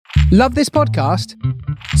Love this podcast?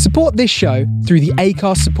 Support this show through the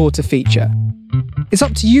Acast supporter feature. It's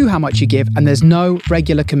up to you how much you give, and there's no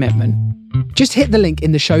regular commitment. Just hit the link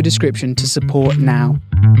in the show description to support now.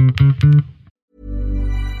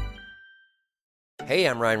 Hey,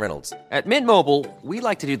 I'm Ryan Reynolds. At Mint Mobile, we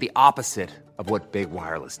like to do the opposite of what Big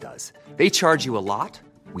Wireless does. They charge you a lot,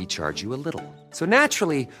 we charge you a little. So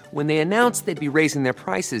naturally, when they announced they'd be raising their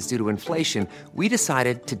prices due to inflation, we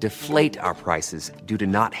decided to deflate our prices due to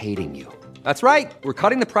not hating you. That's right. We're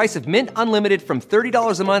cutting the price of Mint Unlimited from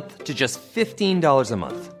 $30 a month to just $15 a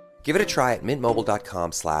month. Give it a try at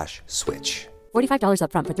mintmobile.com/switch. $45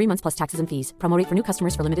 up front for 3 months plus taxes and fees. Promo rate for new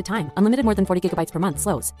customers for limited time. Unlimited more than 40 gigabytes per month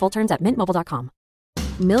slows. Full terms at mintmobile.com.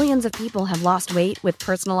 Millions of people have lost weight with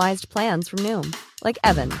personalized plans from Noom. Like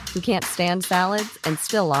Evan, who can't stand salads and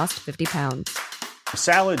still lost 50 pounds.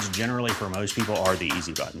 Salads generally for most people are the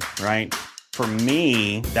easy button, right? For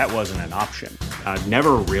me, that wasn't an option. I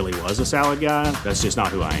never really was a salad guy. That's just not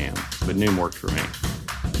who I am. But Noom worked for me.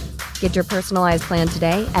 Get your personalized plan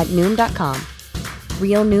today at Noom.com.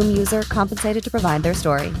 Real Noom user compensated to provide their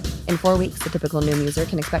story. In 4 weeks, the typical Noom user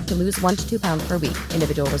can expect to lose 1 to 2 pounds per week.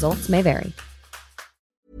 Individual results may vary.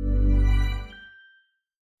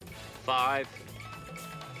 5,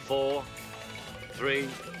 4, 3,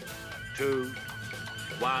 2,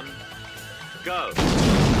 1, go.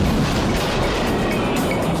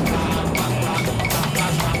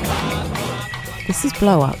 This is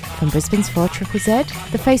Blow Up from Brisbane's 4ZZZ,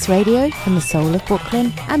 The Face Radio from the soul of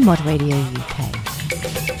Brooklyn, and Mod Radio UK.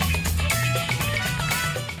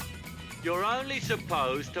 You're only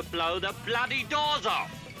supposed to blow the bloody doors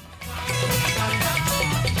off.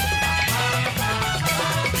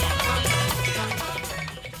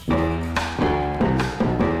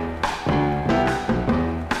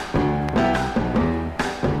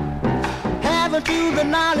 Haven't you the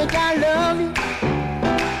knowledge I love you?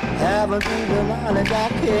 Haven't you the knowledge I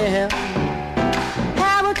care?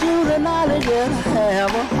 Haven't you the knowledge that I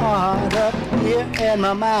have a heart up here in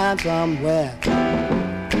my mind somewhere?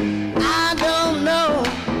 I don't know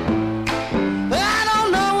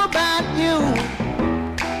about you.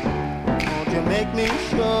 Won't you make me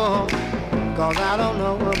sure? 'Cause I don't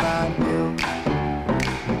know about you.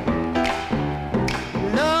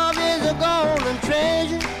 Love is a golden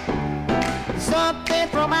treasure, something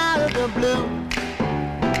from out of the blue.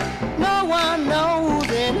 No one knows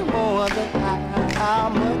anymore than how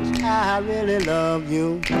much I really love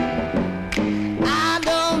you. I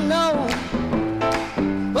don't know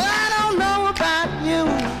about you.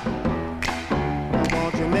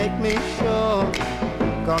 Won't you make me sure?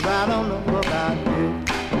 'Cause I don't know about you.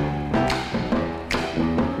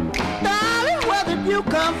 Darling, where did you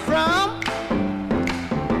come from?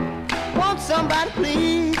 Won't somebody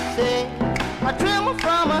please say? I tremble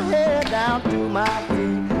from my head down to my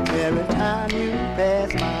feet every time you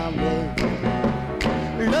pass my way.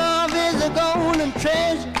 Love is a golden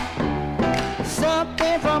treasure,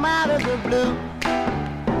 something from out of the blue.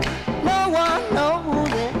 No one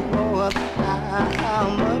knows anymore how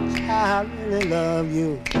much I really love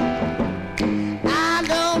you. I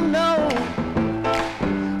don't know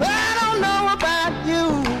about you.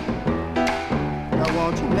 Now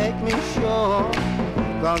won't you make me sure?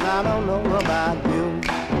 'Cause I don't know about you.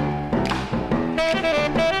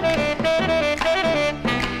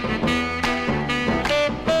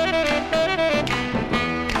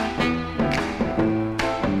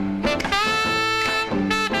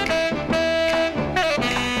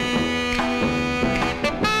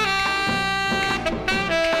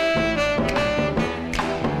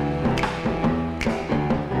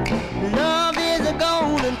 Love is a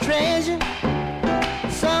golden treasure,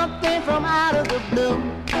 something from out of the blue.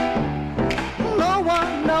 No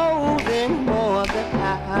one knows anymore than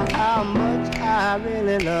how much I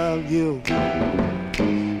really love you.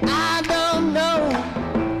 I don't know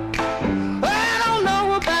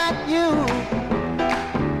about you.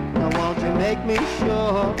 Now won't you make me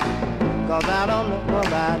sure? 'Cause I don't know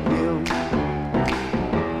about you.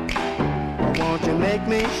 Now won't you make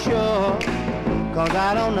me sure? 'Cause I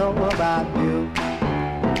don't know about you.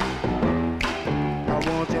 Now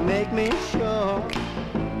won't you make me sure?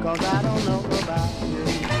 'Cause I don't know about you.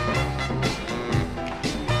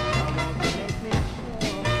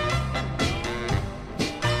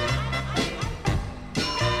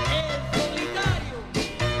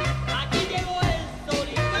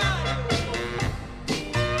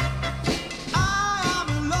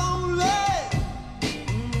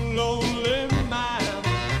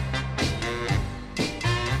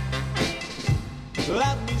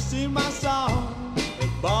 Let me sing my song,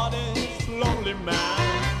 body's lonely man.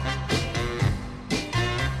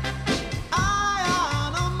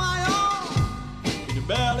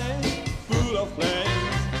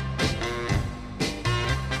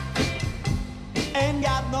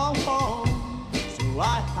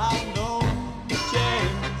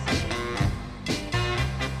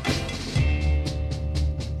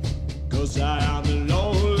 'cause I am a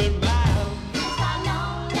lonely man.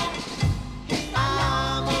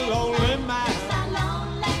 I'm a lonely man.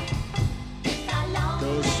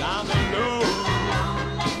 'Cause I'm a lonely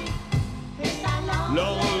man.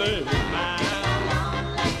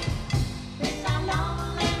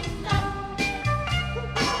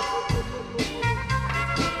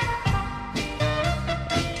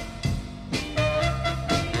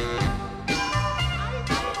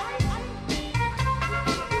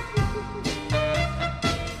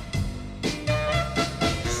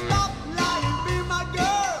 Stop lying, be my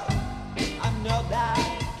girl. I'm not that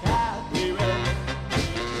Kathy Ray.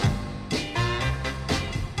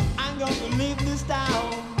 I'm gonna leave this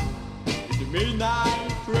town with the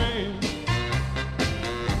midnight train.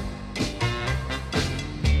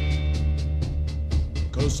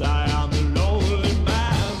 'Cause I am a lonely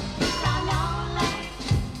man.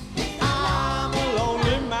 I'm a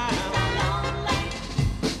lonely man.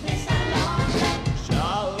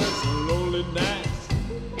 Shadows and loneliness.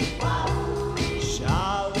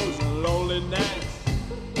 Shadows and loneliness.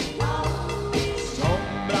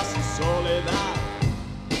 Sombras y soledad.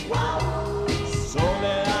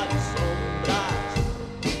 Soledad y sombras.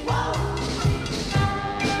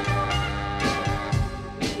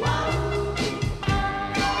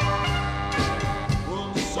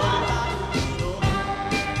 Soledad y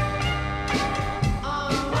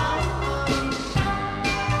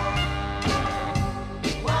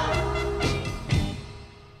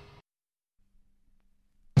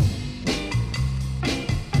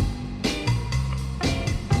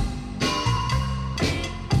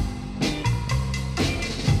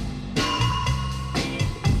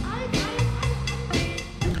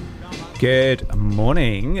Good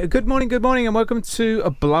morning, and welcome to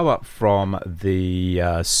a blow up from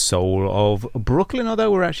the soul of Brooklyn.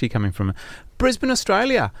 Although we're actually coming from Brisbane,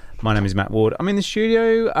 Australia. My name is Matt Ward. I'm in the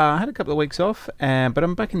studio. I had a couple of weeks off, but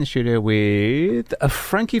I'm back in the studio with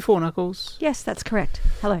Frankie Four-Knuckles. Yes, that's correct.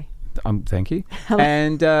 Hello. Thank you. Hello.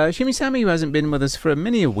 And Shimmy Sammy, who hasn't been with us for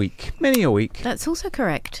many a week. That's also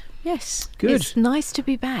correct. Yes. Good. It's nice to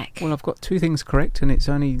be back. Well, I've got two things correct, and it's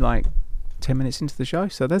only like 10 minutes into the show,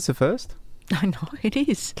 so that's the first. I know, it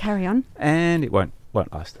is. Carry on. And it won't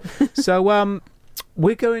last. So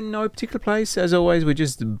we're going no particular place. As always, we're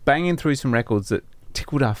just banging through some records that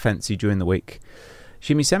tickled our fancy during the week.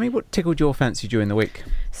 Shimmy Sammy, what tickled your fancy during the week?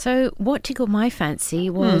 So what tickled my fancy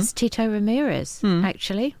was Tito Ramirez,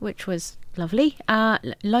 actually, which was lovely.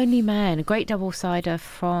 Lonely Man, a great double-sider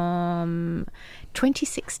from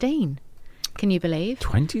 2016. Can you believe?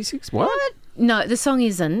 26? What? No, the song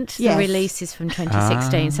isn't. Yes. The release is from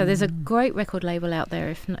 2016. So there's a great record label out there,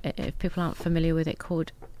 if people aren't familiar with it,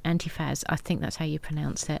 called Antifaz. I think that's how you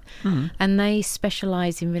pronounce it. And they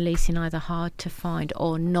specialise in releasing either hard to find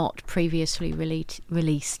or not previously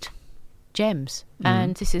released gems.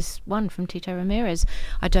 And this is one from Tito Ramirez.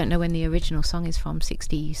 I don't know when the original song is from,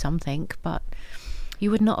 60-something, but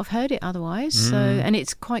you would not have heard it otherwise. So, and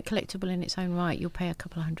it's quite collectible in its own right. You'll pay a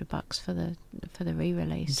couple of $100 for the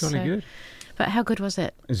re-release. Jolly good. But how good was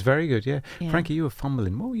it? It's very good, yeah. Frankie, you were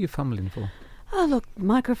fumbling. What were you fumbling for? Oh, look,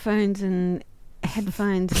 microphones and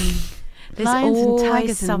headphones and There's lions and always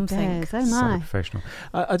tigers something. and bears. Oh, So my. professional.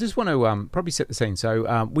 I just want to probably set the scene.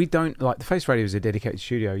 So we don't, like, the Face Radio is a dedicated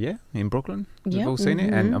studio, yeah, in Brooklyn. We've Yeah. all seen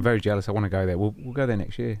it, and I'm very jealous. I want to go there. We'll go there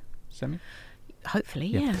next year, Sammy. Hopefully,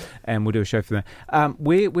 yeah. And we'll do a show for them.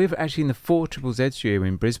 We're actually in the 4ZZZ studio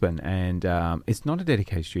in Brisbane, and it's not a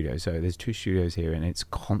dedicated studio, so there's two studios here, and it's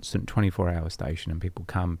constant 24-hour station, and people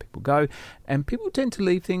come, people go, and people tend to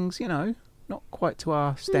leave things, not quite to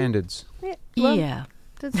our standards. Yeah. Well, Yeah.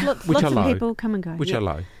 There's lots Which are of low. people come and go. Which Yeah. are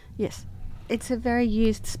low. Yes. It's a very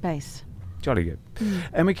used space. Jolly good.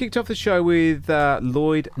 And we kicked off the show with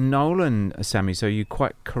Lloyd Nolan, Sammy, so you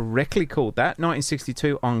quite correctly called that.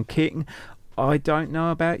 1962 on King. I don't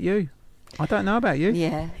know about you.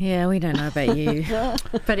 Yeah. Yeah, we don't know about you.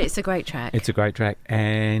 But it's a great track. It's a great track.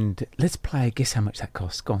 And let's play Guess How Much That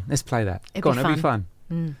Costs. Go on, let's play that. It'll be fun.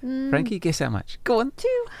 Frankie, guess how much? Go on.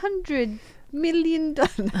 $200 million.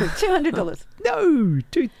 $200. No,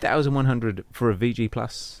 2,100 for a VG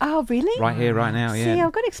Plus. Oh, really? Right here, right now, yeah. See,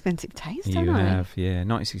 I've got expensive taste, You don't I? have, yeah.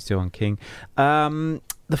 1962 on King.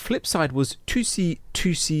 The flip side was Tusi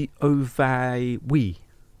Ovai.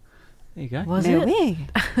 There you go. Was No it? way.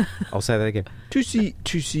 I'll say that again. Tusi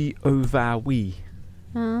Ovai.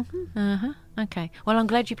 Okay. Well, I'm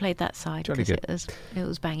glad you played that side Jolly because good. it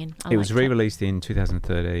was banging. It was re-released in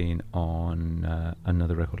 2013 on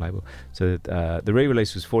another record label. So the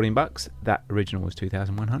re-release was $14. That original was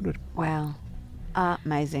 2,100. Wow.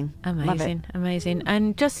 Amazing. Love it. Amazing.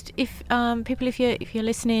 And just if people, if you're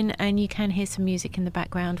listening and you can hear some music in the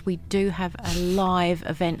background, we do have a live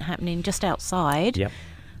event happening just outside. Yep.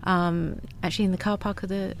 Actually in the car park of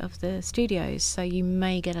the studios, so you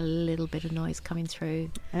may get a little bit of noise coming through.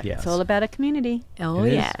 It's all about a community. Oh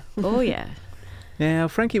yeah. Oh yeah. Now,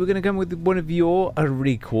 Frankie, we're going to go with one of your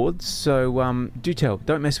records. So do tell.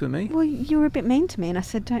 Don't Mess With Me. Well, you were a bit mean to me, and I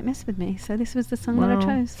said, "Don't mess with me." So this was the song that I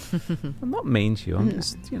chose. I'm not mean to you. I'm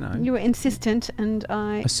just, You were insistent, and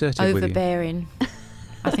I assertive with you. Overbearing.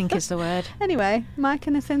 I think is the word. Anyway, Mike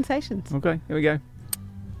and the Sensations. Okay, here we go.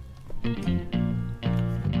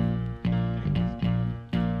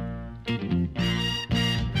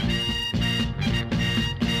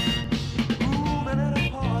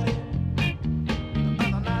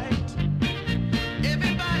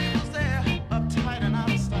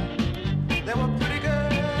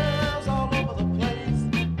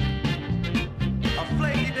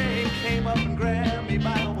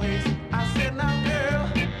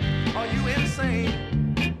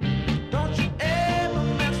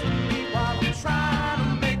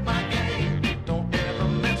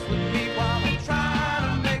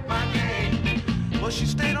 She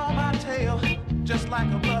stayed on my tail just like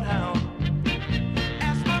a bloodhound.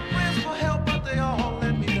 Asked my friends for help, but they all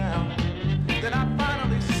let me down. Then I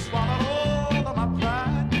finally swallowed all of my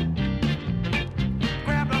pride,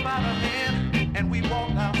 grabbed her by the hand, and we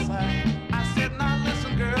walked outside. I said, now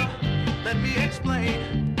listen, girl, let me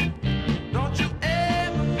explain. Don't you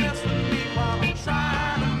ever mess with me while I'm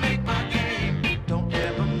trying to make my game. Don't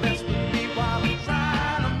ever mess with me while I'm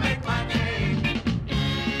trying to make my game.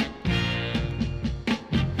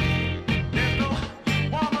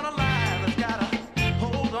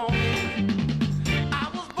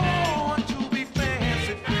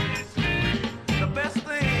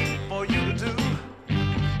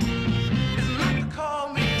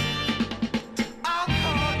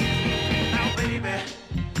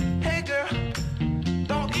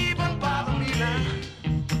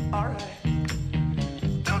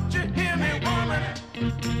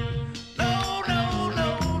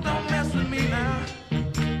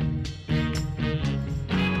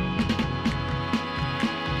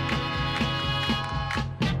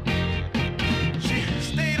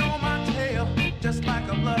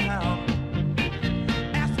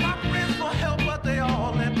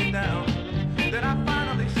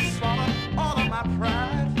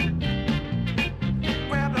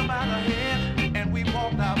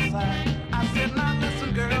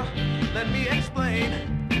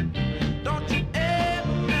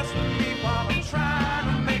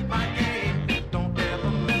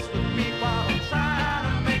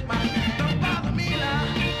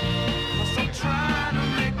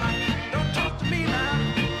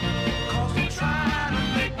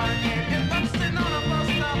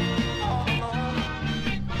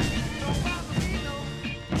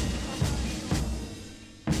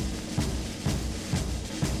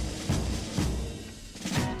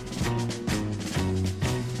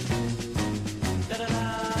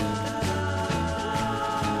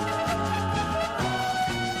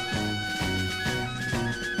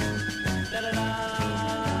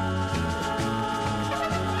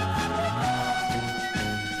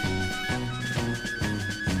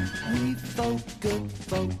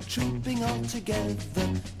 Trooping all together,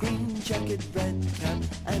 green jacket, red cap,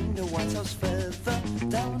 and a white house feather.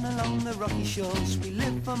 Down along the rocky shores, we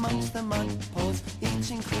live amongst the mud pods,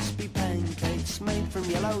 eating crispy pancakes made from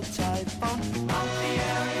yellow typhoon. On the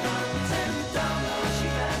airy mountain, down the rushy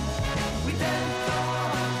glen, we dance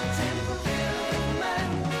on Timberville with men.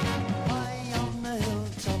 High on the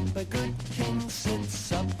hilltop, a good king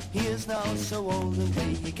sits up. He is now so old and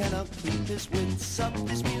gray, he cannot keep his wits up.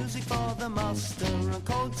 This music for the master, a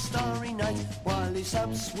cold starry night, while he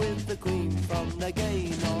sups with the queen from the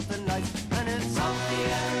gay northern lights. And it's up the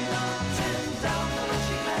airy mountain, down the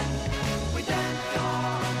rushy glen, we dance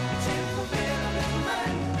on Timberville little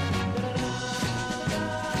men.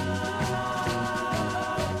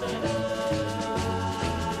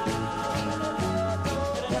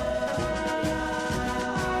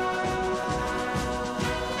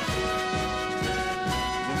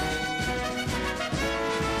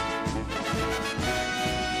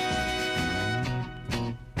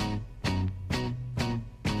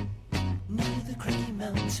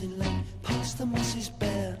 Past the mosses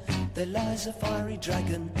bare, there lies a fiery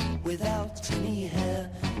dragon without any hair.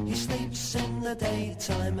 He sleeps in the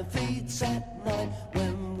daytime and feeds at night.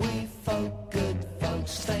 When we folk, good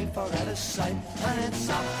folks, stay far out of sight. And it's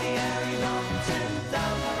up the airy mountain,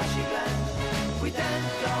 down the rushy glen, we then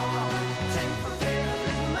go on, Timberville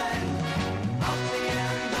little men. Up the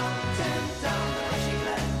airy mountain, down the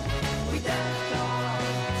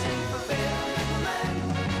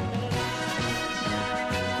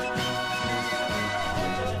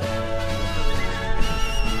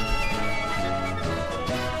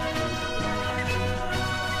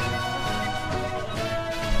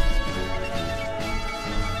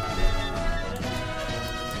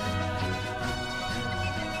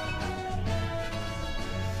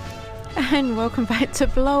And welcome back to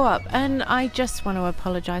Blow Up. And I just want to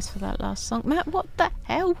apologise for that last song. Matt, what the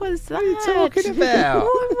hell was that? What are you talking about?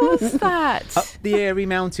 What was that? Up the Airy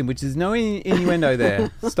Mountain, which is no innuendo there.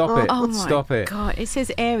 Stop it. Oh my Stop it. God, it says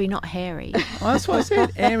airy, not hairy. Oh, that's what I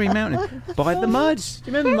said. Airy Mountain. By the Mud. Do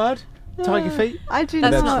you remember Mud? Tiger Feet? I do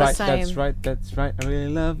That's not. not the same. That's right. I really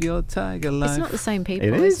love your tiger life. It's not the same people,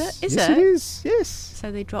 It is is. it? Is yes, it? it is. Yes.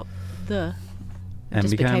 So they dropped the... And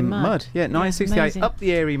just became mud. Yeah, 1968. amazing. Up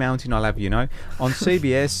the Airy Mountain, I'll have you know. On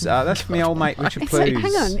CBS. That's from my old mate Richard So, Plews.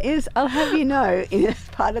 hang on, is I'll have you know is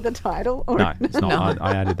part of the title? Or No, it's not.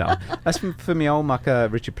 I added that one. That's from my old mucker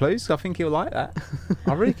Richard Plews. I think he'll like that.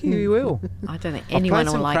 I reckon he will. I don't think I anyone played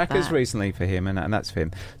will some like crackers that. recently for him, and that's for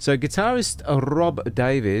him. So guitarist Rob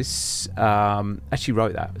Davis actually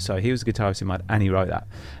wrote that. So he was a guitarist in Mud, and he wrote that.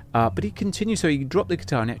 But he continued. So he dropped the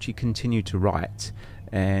guitar and actually continued to write.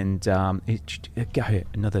 And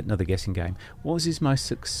another guessing game. What was his most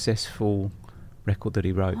successful record that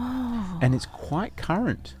he wrote? Oh. And it's quite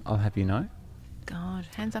current, I'll have you know. God,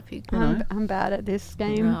 hands up you. I'm bad at this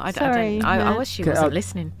game. No, I Sorry. don't. I Matt. wish she wasn't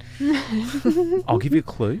listening. I'll give you a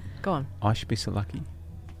clue. Go on. I Should Be So Lucky.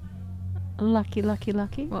 Lucky.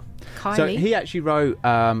 What? Kylie? So he actually wrote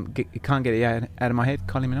Can't Get It Out of My Head,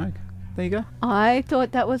 Kylie Minogue. There you go. I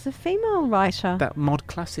thought that was a female writer. That mod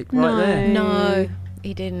classic right there. No,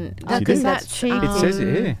 he didn't. She Because did. that's cheating. It says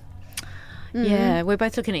it here. Yeah, we're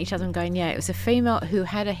both looking at each other and going, yeah, it was a female who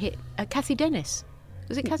had a hit. Kathy Dennis.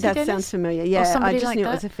 Was it Kathy That Dennis? sounds familiar. Or Yeah, I somebody just like knew that?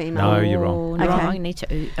 it was a female. No, you're wrong. No, Okay. I need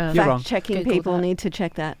to. You're wrong. Fact-checking Google people that. need to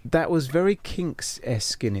check that. That was very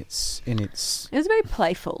Kinks-esque in its It was very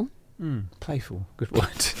playful. playful. Good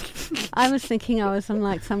word. I was thinking I was on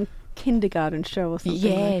like some kindergarten show or something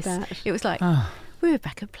Yes, like that. it was like we were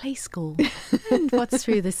back at play school, and what's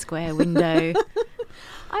through the square window?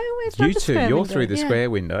 I always You love the two, square you're window. through the Yeah. square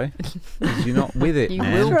window. 'Cause you're not with it, You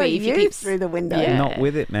man. will Throw be if you you keep through the window. Yeah. You're not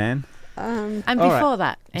with it, man. And All before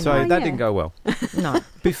right. that, So anyway. that yeah. didn't go well. No.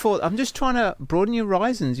 Before, I'm just trying to broaden your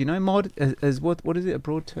horizons, you know, mod as what is it,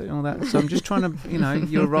 abroad to and all that. So I'm just trying to, you know,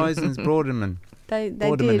 your horizons broaden. They did.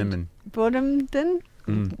 Broadening. Broadening.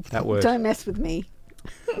 That word. Don't mess with me.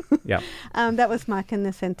 Yeah. That was Mike and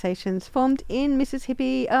the Sensations, formed in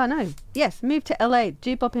Mississippi. Oh no, yes, moved to LA.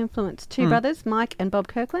 Jukebox influence. Two brothers, Mike and Bob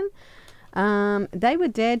Kirkland. They were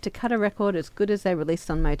dared to cut a record as good as they released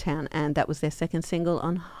on Motown, and that was their second single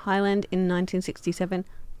on Highland in 1967.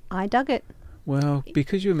 I dug it. Well,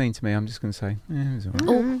 because you were mean to me, I'm just going to say, it was all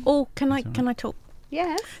right. Oh, can I talk?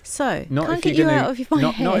 Yes. So, Not can't if get you're you gonna, out of my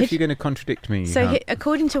not, head. not if you're going to contradict me. So, huh?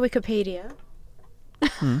 according to Wikipedia,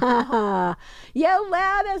 Yell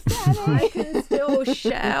louder, Sammy. still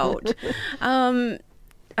shout.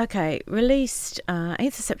 Okay, released 8th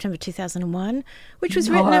of September 2001, which was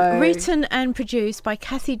No. written and produced by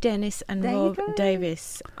Kathy Dennis and There you Rob go.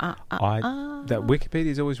 Davis. That Wikipedia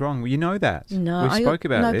is always wrong. Well, you know that. No, we spoke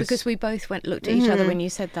about no, this. because we both looked at each other when you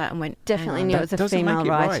said that and went, Definitely hang knew on. it was a doesn't female make it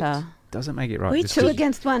writer. right. Doesn't make it right. We Just Two 'cause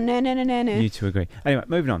against one. No. You two agree. Anyway,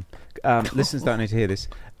 moving on. Listeners don't need to hear this.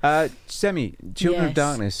 Semi, Children of Yes.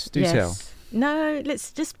 Darkness, do Yes. tell. No,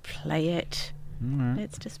 let's just play it. All right.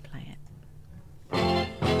 Let's just play it.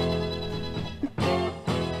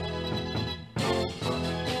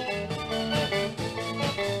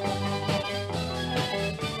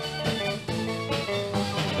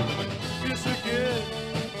 Feel so good,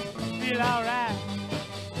 feel alright.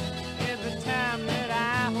 Every time that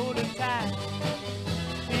I hold it tight,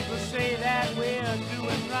 people say that we're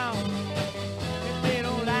doing wrong. If they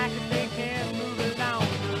don't like it, they can't move along.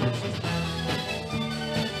 This is mine.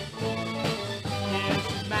 Yeah, this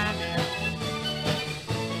is mine now.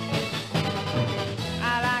 I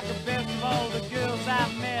like the best of all the girls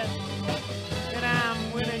I've met, and I'm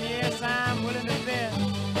willing, yes, I'm willing to bet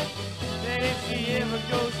that if she ever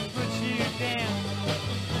goes and puts you down,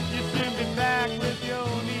 you'll soon be back with your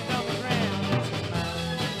knees on the ground. This is mine.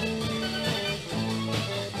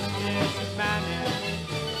 Yeah, this is mine now.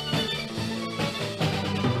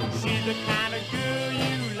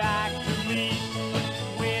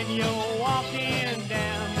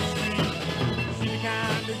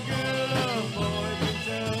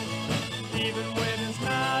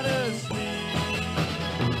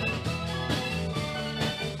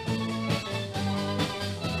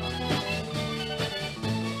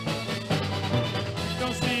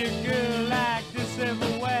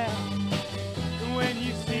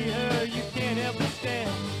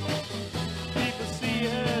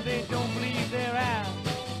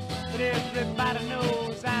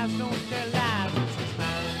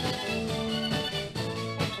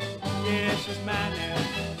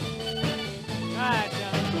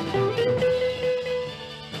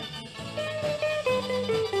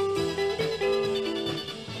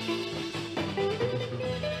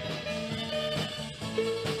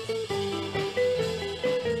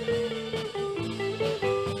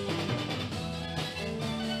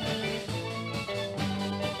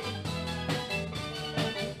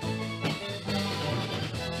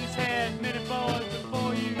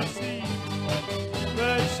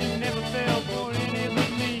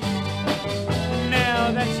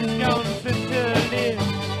 she's gonna flip to live.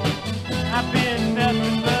 I've been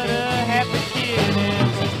nothing but a happy kid,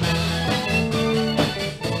 and she's mine.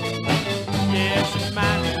 Yeah, she's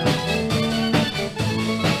mine.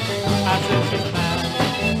 I said she's mine.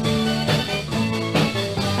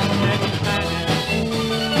 Yeah, she's mine.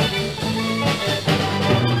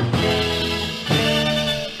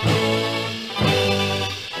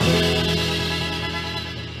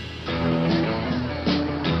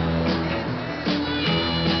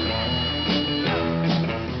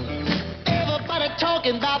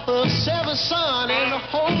 Talking about the seventh son in the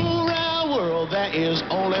whole round world. There is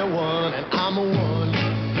only one, and I'm a one.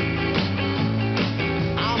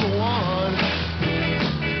 I'm a one.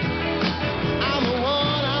 I'm a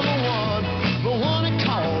one. I'm a one. The one they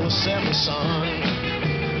call the seventh son.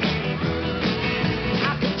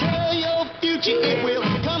 I can tell your future, it will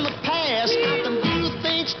come to pass. I can do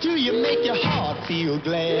things to you, make your heart feel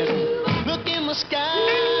glad. Look in the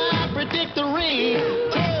sky, predict the rain.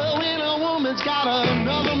 Tell when a woman's got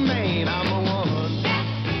another man. I'm a one.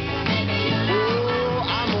 Oh,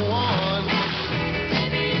 I'm a one.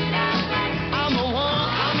 I'm a one.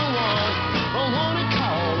 I'm a one. The one they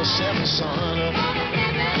call the seventh son.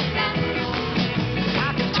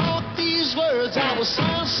 I can talk these words that will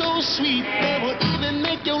sound so sweet. They will even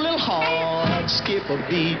make your little heart skip a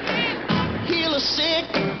beat. Heal the sick,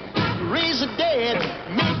 raise the dead,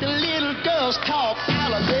 make the little girls talk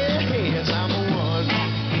out of their heads. I'm a one.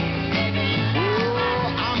 Oh,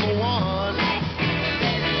 I'm a one.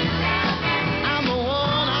 I'm a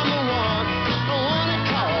one. I'm a one. The one they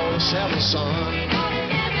call the seventh son.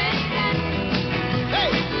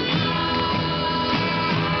 Hey!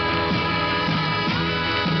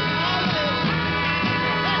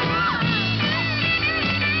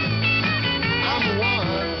 I'm a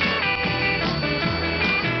one.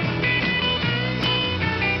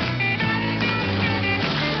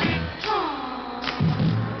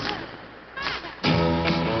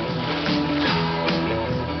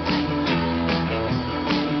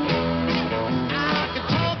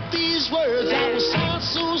 Words that will sound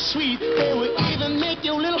so sweet, they will even make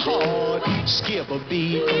your little heart skip a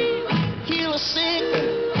beat. Heal the sick,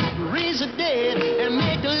 raise the dead, and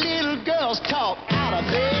make the little girls talk out of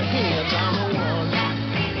their heads. I'm a one.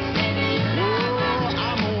 Oh,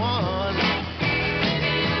 I'm a one.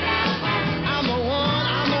 I'm a one.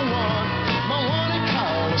 I'm a one. My one they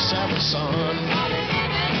call the seventh son.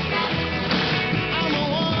 I'm a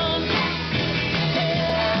one. Hey,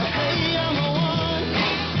 hey, I'm a one.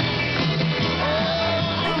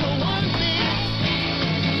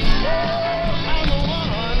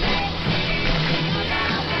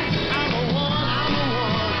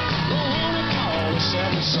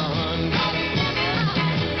 Son. I'm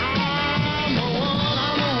a one,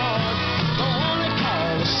 the one they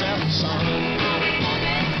call the seventh son.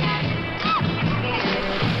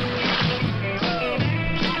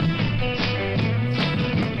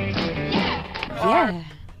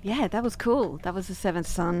 Yeah, that was cool. That was The Seventh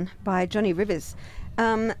Son by Johnny Rivers.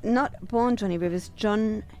 Not born Johnny Rivers,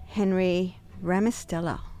 John Henry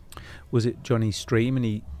Ramostella. Was it Johnny Stream and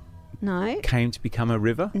he No. came to become a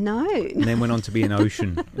river? No. And then went on to be an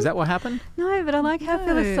ocean? Is that what happened? No, but I like how No.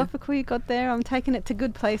 philosophical you got there. I'm taking it to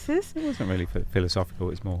good places. It wasn't really philosophical,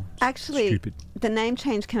 it's more Actually, stupid. the name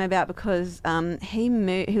change came about because he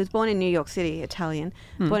was born in New York City, Italian.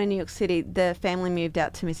 Born in New York City, the family moved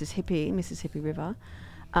out to Mississippi River,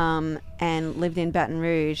 and lived in Baton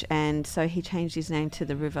Rouge, and so he changed his name to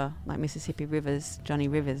the river, like Mississippi Rivers, Johnny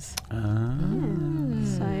Rivers.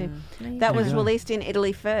 So that was released in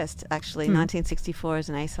Italy first, actually, 1964 as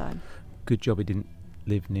an A-side. Good job he didn't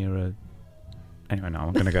live near a... Anyway, no,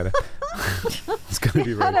 I'm going to go there. It's going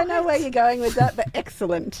to be I rude. don't know where you're going with that, but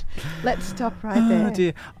excellent. Let's stop right there. Oh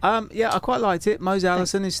dear. Yeah, I quite liked it. Mose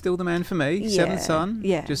Allison is still the man for me. Yeah, Seventh Son.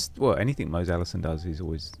 yeah. Just, well, anything Mose Allison does is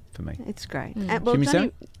always for me. It's great.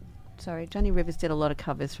 Jimmy Johnny Rivers did a lot of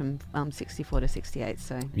covers from 64 to 68.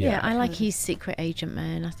 So Yeah, I like his Secret Agent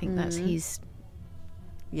Man. I think that's his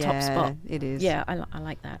top spot. It is. Yeah, I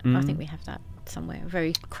like that. I think we have that somewhere. A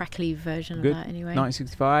very crackly version Good. of that anyway.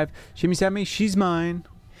 1965. Shimmy Sammy, She's Mine.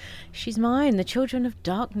 She's Mine, The Children of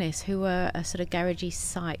Darkness, who were a sort of garagey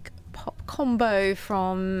psych pop combo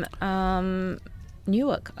from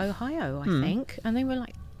Newark, Ohio, I think. And they were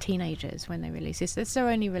like teenagers when they released this. It's their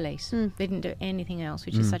only release. They didn't do anything else,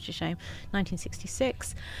 which is such a shame.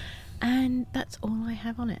 1966. And that's all I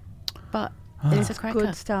have on it. But It's a It's cracker.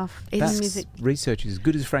 good stuff. It's The music. Research is as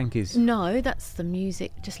good as Frank is. No, that's the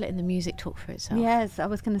music. Just letting the music talk for itself. Yes, I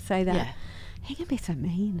was going to say that. Yeah. He can be so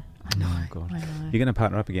mean. Oh, God. I know. You're going to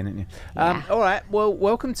partner up again, aren't you? Yeah. All right. Well,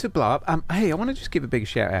 welcome to Blow Up. Hey, I want to just give a big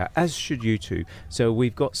shout out, as should you two. So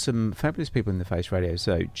we've got some fabulous people in the Face Radio.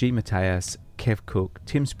 So G. Mateus, Kev Cook,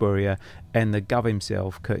 Tim Spurrier, and the Gov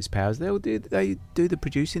himself, Curtis Powers. They do the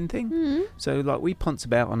producing thing. Mm-hmm. So like we ponce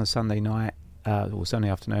about on a Sunday night. Or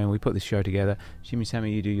Sunday afternoon, we put this show together. Jimmy,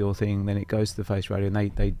 Sammy, you do your thing. Then it goes to the Face Radio, and they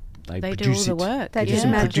They produce do all the it. work. They do just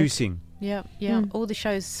some magic. producing. Yeah. All the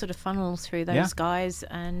shows sort of funnel through those Yeah. guys,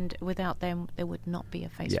 and without them, there would not be a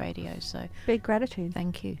Face Yeah. Radio. So Big gratitude.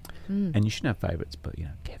 thank you. And you shouldn't have favourites, but you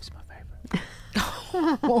know, Kev's my favourite.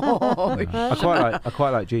 Oh, I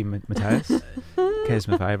quite like G. Mateus. Kev's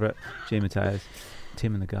my favourite. G. Mateus.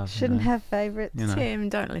 Tim and the Gov. Shouldn't have favourites. You know. Tim,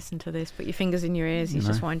 don't listen to this. Put your fingers in your ears. He's You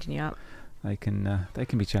just know. winding you up. They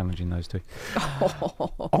can be challenging, those two.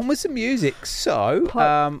 On with some music. So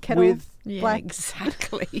Pot, kettle. with Yeah, Black.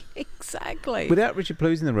 exactly. Exactly. without Richard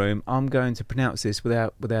Blues in the room, I'm going to pronounce this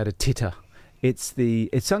without a titter. It's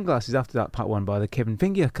Sunglasses After Dark Part 1 by the Kevin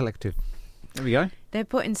Finger Collective. There we go. They're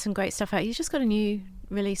putting some great stuff out. He's just got a new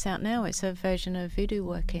release out now. It's a version of Voodoo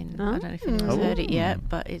Working. I don't know if anyone's heard it yet,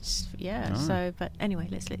 but it's but anyway,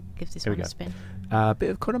 let's give this Here we one go. a spin. A bit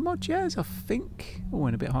of kind of mod jazz, I think. Oh,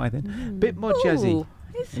 and a bit higher then. Bit more jazzy. Ooh,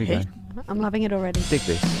 is Here we go. it? I'm loving it already. Dig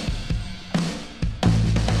this.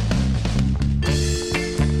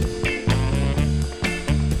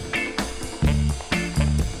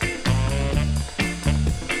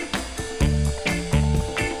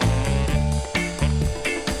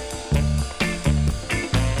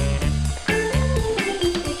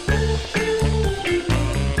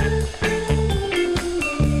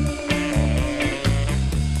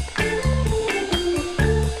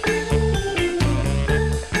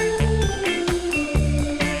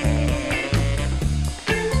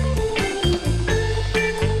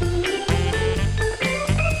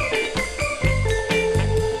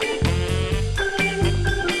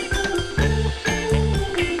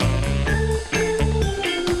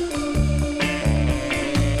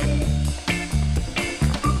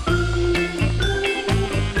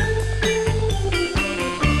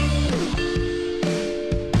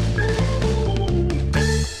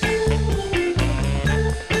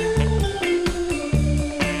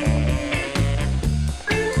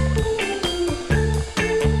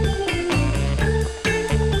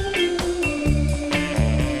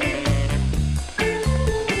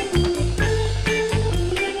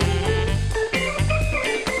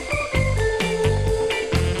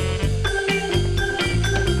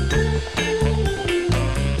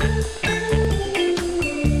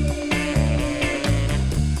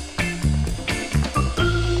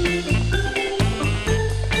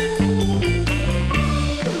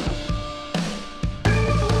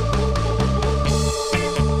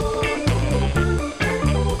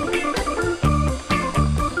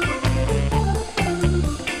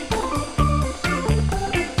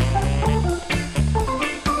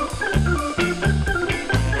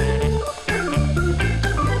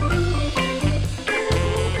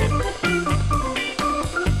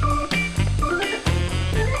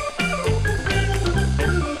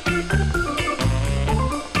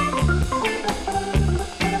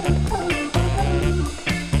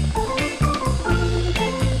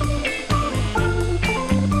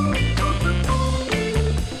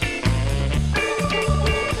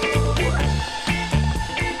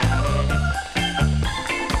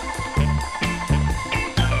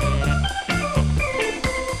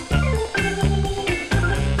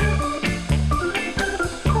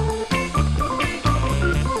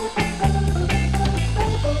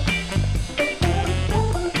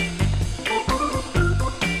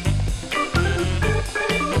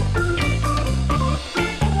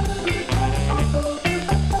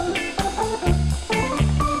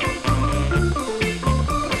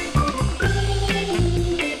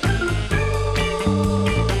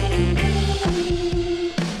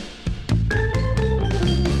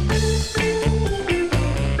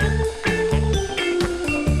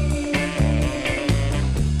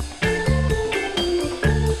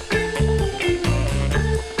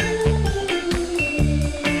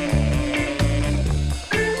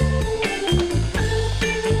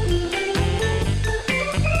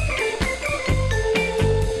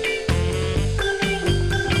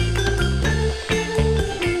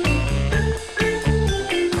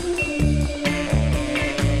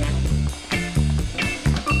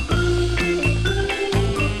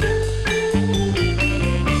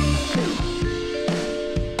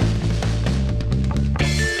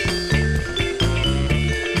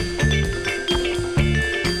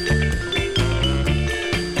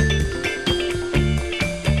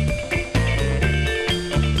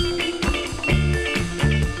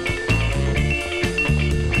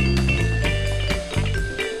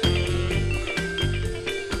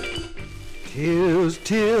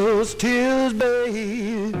 tears, tears,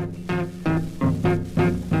 babe.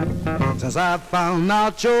 Since I found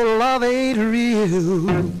out your love ain't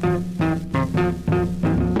real.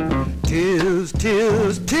 Tears,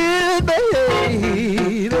 tears, tears,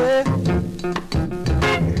 baby.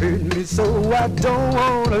 Hurt me so I don't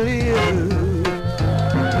wanna live.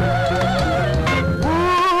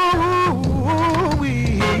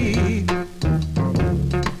 Ooh-wee.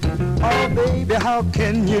 Oh, baby, how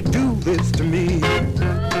can you do this to me?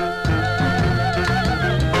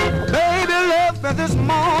 Baby left me this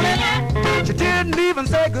morning. She didn't even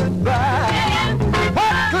say goodbye.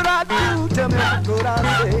 What could I do? Tell me what could I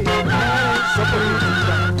say?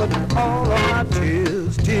 But all of my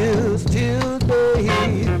tears, tears, tears,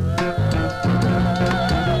 babe,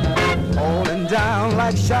 falling down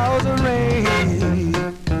like showers of rain.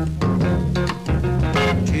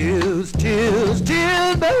 Tears, tears,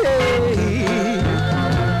 tears, babe.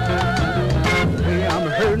 Hey, I'm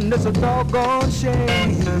hurting, it's a doggone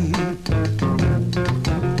shame.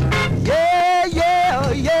 Yeah,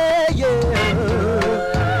 yeah, yeah, yeah.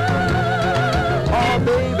 Oh,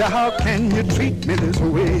 baby, how can you treat me this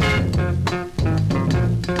way?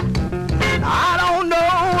 I don't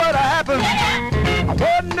know what happened. What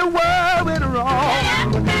in the world went wrong?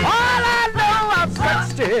 All I know, I'm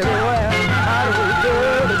sexed everywhere.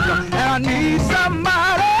 And I need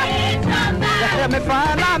somebody to help me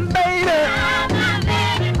find my baby.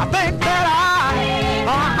 I think that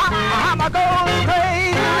I'm going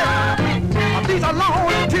crazy. These are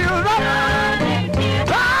lonely children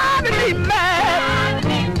driving me mad.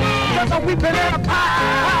 Just a weeping in a pie.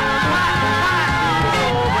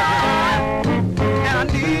 And I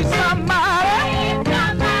need somebody.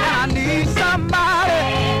 And I need somebody.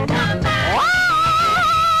 Oh,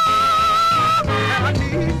 and I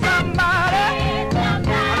need somebody. And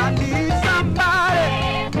I need somebody.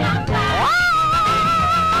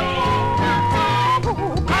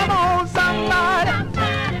 Oh, come on, somebody.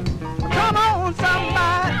 Come on,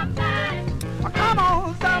 somebody. Come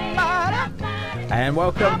on, somebody. And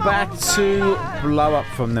welcome back to Blow Up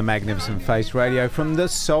from the Magnificent Face Radio from the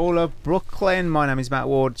soul of Brooklyn. My name is Matt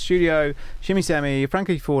Ward. Studio, Shimmy Sammy,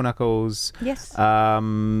 Frankie Four Knuckles. Yes.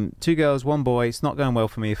 2 girls, 1 boy. It's not going well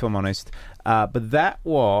for me, if I'm honest. But that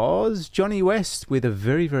was Johnny West with a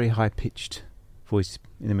very, very high-pitched voice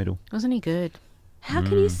in the middle. Wasn't he good? How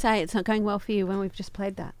can you say it's not going well for you when we've just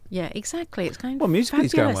played that? Yeah, exactly. It's going Well, musically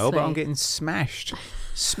it's going well, but I'm fabulously. getting smashed.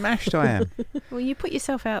 Smashed I am. Well, you put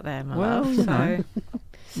yourself out there, my Well, love. you So know.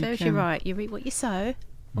 serves you can- right. You reap what you sow.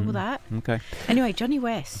 All that. Okay. Anyway, Johnny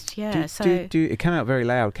West. Yeah. It came out very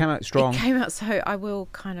loud. Came out strong. It came out, so I will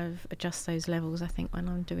kind of adjust those levels, I think, when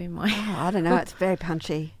I'm doing my... Oh, I don't know. It's very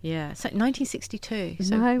punchy. Yeah, so 1962.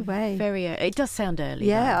 So No way. Very. It does sound early.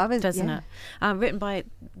 Yeah, though, I was- doesn't yeah. it? Written by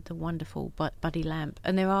the wonderful Buddy Lamp,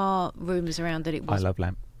 and there are rumours around that it I was love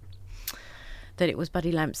Lamp.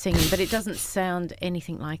 Buddy Lamp singing, but it doesn't sound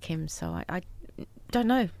anything like him. So I don't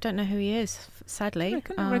know who he is. Sadly,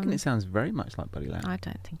 I reckon it sounds very much like Buddy Lamp. I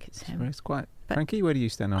don't think it's him. It's quite. But- Frankie, where do you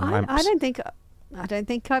stand on I Lamps? don't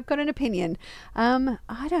think I've got an opinion.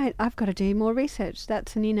 I've got to do more research.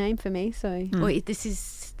 That's a new name for me. So Well, this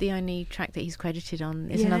is the only track that he's credited on.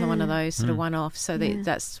 It's another one of Yeah. those sort of one-offs. So that, Yeah.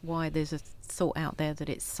 that's why there's a thought out there that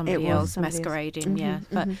it's somebody was else somebody else. masquerading. Mhm, Yeah,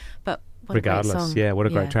 but mhm. but what a great Regardless, song. yeah, what a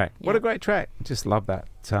great Yeah, track. What yeah. a great track. Just love that.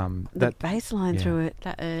 the That bass line yeah. through it.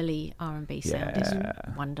 That early R&B sound is Yeah.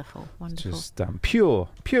 wonderful. Wonderful. just pure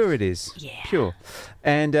it is. Yeah. Pure.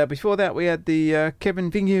 And before that, we had the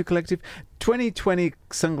Kevin Vingu Collective 2020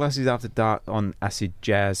 Sunglasses After Dark on Acid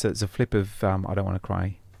Jazz. So it's a flip of I Don't Want to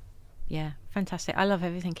Cry. Yeah, fantastic. I love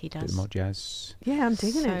everything he Bit does. more jazz. Yeah, I'm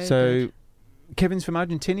digging it. So Kevin's from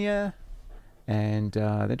Argentina, and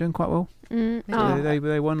they're doing quite well.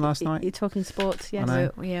 They won last night. You're talking sports, yes. I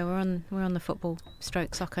know. We're on the football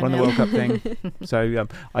stroke soccer We're on the now. World Cup thing. So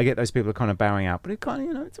I get those people kind of bowing out, but it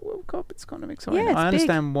kind of, it's a World Cup. It's kind of exciting. Yeah, it's I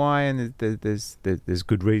understand big. why, and there's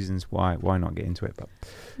good reasons why not get into it, but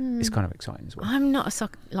it's kind of exciting as well. I'm not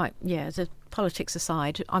the politics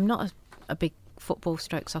aside, I'm not a big football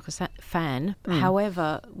stroke soccer fan.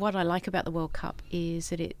 However, what I like about the World Cup is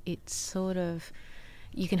that it's sort of,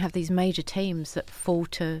 you can have these major teams that fall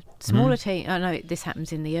to smaller teams. I know this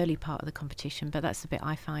happens in the early part of the competition, but that's the bit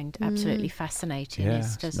I find absolutely fascinating. Yeah,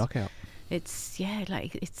 It's just knockout. It's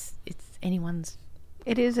it's anyone's.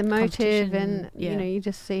 It is emotive, and competition, yeah. you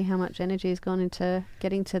just see how much energy has gone into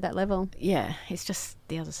getting to that level. Yeah, it's just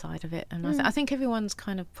the other side of it, and I think everyone's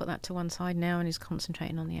kind of put that to one side now and is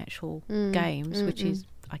concentrating on the actual games, which is,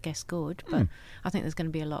 I guess, good. But I think there's going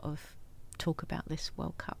to be a lot of talk about this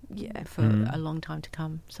World Cup for a long time to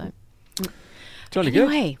come. So Jolly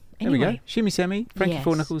good. There we go. Anyway. Shimmy Sammy, Frankie Yes.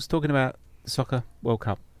 Four Knuckles talking about the soccer World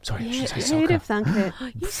Cup. Sorry, I should say Who'd soccer. have thunk it?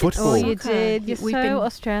 Football. Oh, you did. You're We've so been-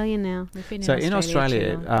 Australian now. We've been So in in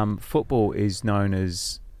Australia Australia, football is known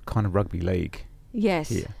as kind of rugby league. Yes.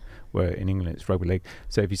 Here, where in England it's rugby league.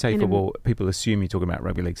 So if you say In football, people assume you're talking about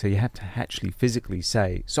rugby league. So you have to actually physically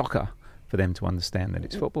say soccer for them to understand that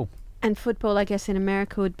it's football. And football, I guess, in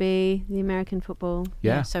America would be the American football.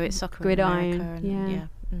 Yeah. So it's soccer Gridiron, in America. And, yeah.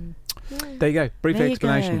 Mm. There you go. Brief There you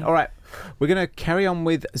explanation. go. All right. We're going to carry on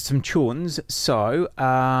with some tunes. So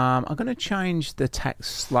I'm going to change the tack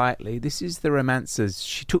slightly. This is the Romancers.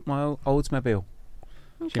 She took my Oldsmobile.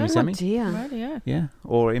 Shimmy Sammy? Oh dear. Right, yeah. Yeah.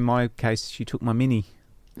 Or in my case, she took my Mini.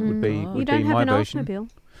 Would be You would don't be have my an version. Oldsmobile.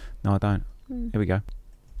 No, I don't. Here we go.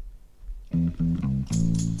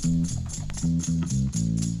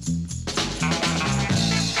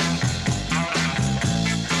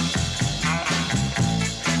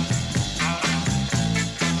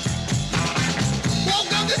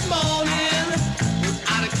 Woke up this morning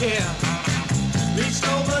without a care. Reached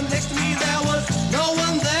over next to me, there was no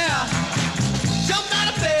one there. Jumped out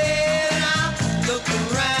of bed and I looked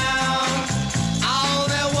around. All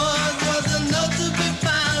there was a note to be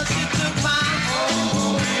found. She took my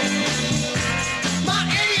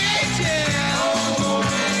 88 chair.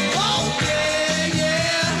 Oh yeah,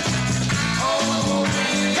 yeah.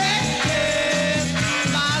 Hey,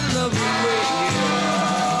 yeah, my lovely way.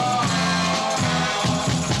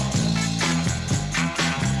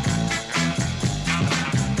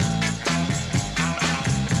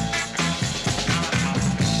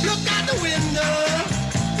 Look out the window,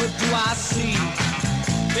 what do I see?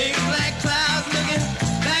 Big black clouds looking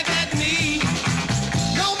back at me.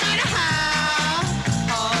 No matter how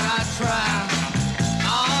hard I try,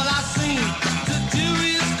 all I seem to do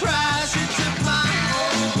is cry. She took my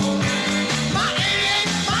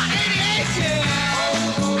 88 chair.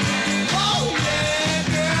 Oh yeah,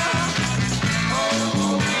 girl.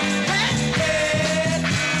 Hey, hey,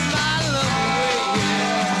 my lovely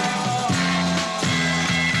way.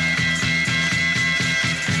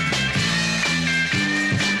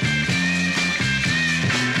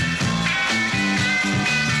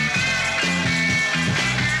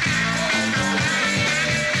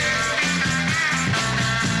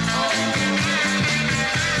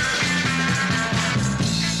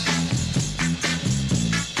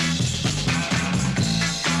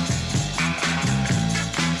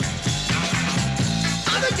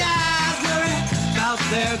 Other guys worry about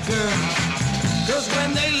their girl, 'cause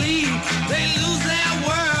when they leave, they lose their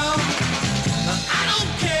world. But I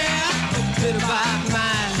don't care a bit about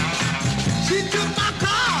mine. She took my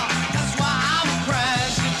car, that's why I'm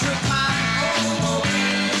crying. She took my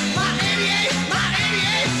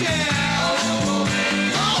 88 chair.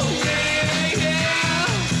 Oh yeah, yeah.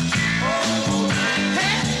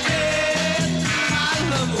 Hey, hey, my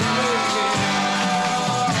love away.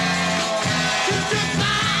 She took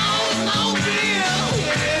my automobile,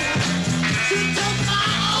 yeah. She took my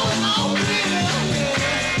automobile, yeah.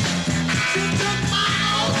 She took my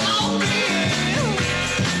automobile.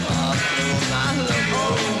 Oh, my love,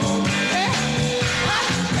 oh, yeah.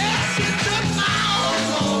 Yeah, she took my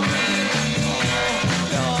automobile.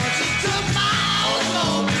 Oh, she took my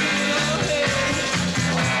automobile, yeah.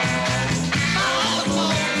 My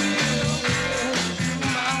automobile,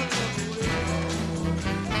 my love.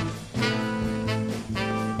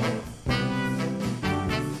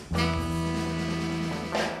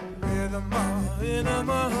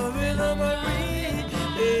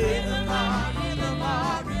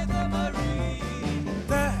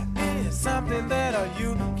 That is something that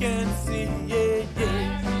you can see, yeah,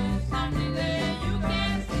 yeah.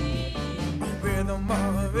 Rhythm,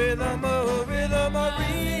 rhythm, rhythm,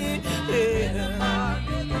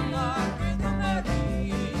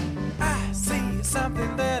 I see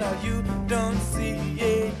something that you don't see,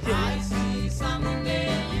 yeah, yeah. I see something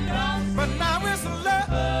that you don't see. But now it's love.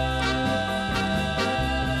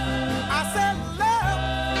 I said love.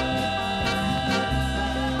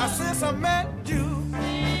 Since I met you.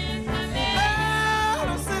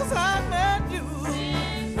 Love, since I met you.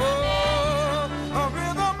 Oh, a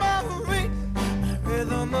rhythm of me.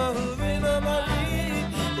 Rhythm of rhythm of me.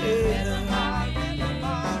 Yeah.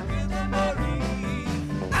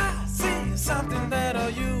 I see something that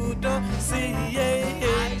you don't see, yeah,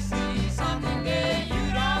 yeah. I see something that you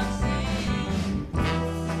don't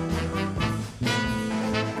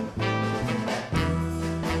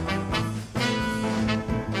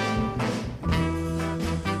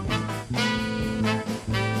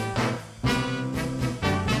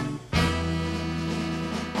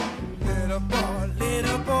Little boy,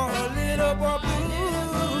 little boy, little boy blue.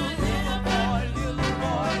 Little boy, little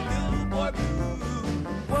boy, little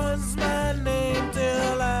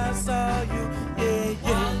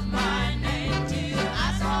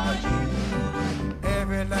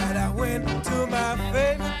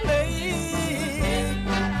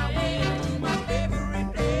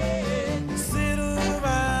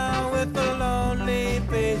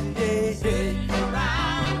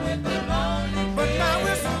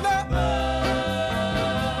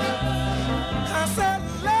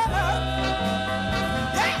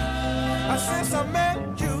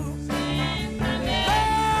met you.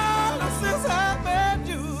 Ever since I met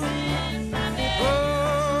you.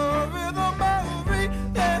 Oh, rhythm Marie,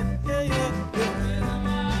 yeah, yeah, yeah.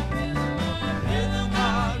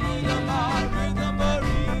 Rhythm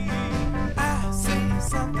Marie. I see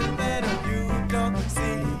something that you don't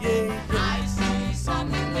see, yeah. I see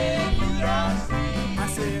something that you don't see. I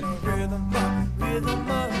said rhythm Marie, rhythm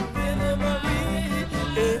Marie,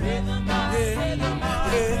 yeah, rhythm Marie.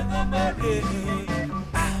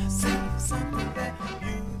 I see something that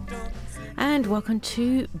you don't see. And welcome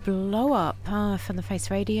to Blow Up from the Face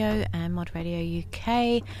Radio and Mod Radio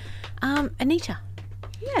UK. Anita,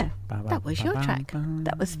 Yeah, that was your track.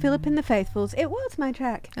 that was Philip and the Faithfuls. It was my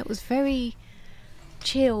track. It was very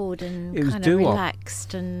chilled and It was kind of doo-wop.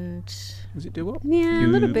 relaxed and Was it do-wop? Yeah, a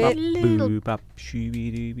little bit. Boo-bop,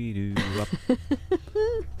 shooby-dooby-doo-wop.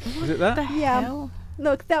 Was it that? Yeah. hell?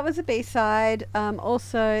 Look, that was a B-side.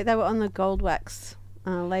 Also, they were on the Gold Wax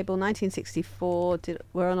label, 1964.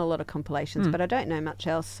 Were on a lot of compilations, but I don't know much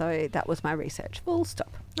else, so that was my research. Full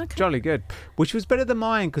stop. Okay. Jolly good. Which was better than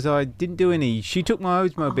mine because I didn't do any. She Took My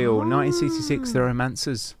Oldsmobile, 1966, The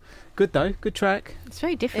Romancers. Good though, good track. It's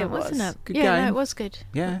very different, It wasn't was. it? Good yeah, game. no, it was good.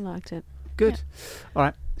 Yeah, I liked it. good. All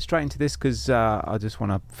right, straight into this because I just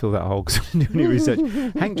want to fill that hole because I didn't do any research.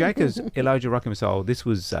 Hank Jacobs, Elijah Rockin' Soul. This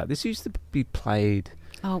used to be played.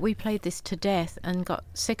 Oh, we played this to death and got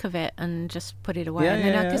sick of it and just put it away. Yeah, and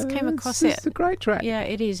then I yeah, just came across It's it. a great track. Yeah,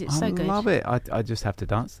 it is. It's I so good. love it. I just have to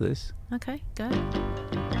dance to this. Okay, go.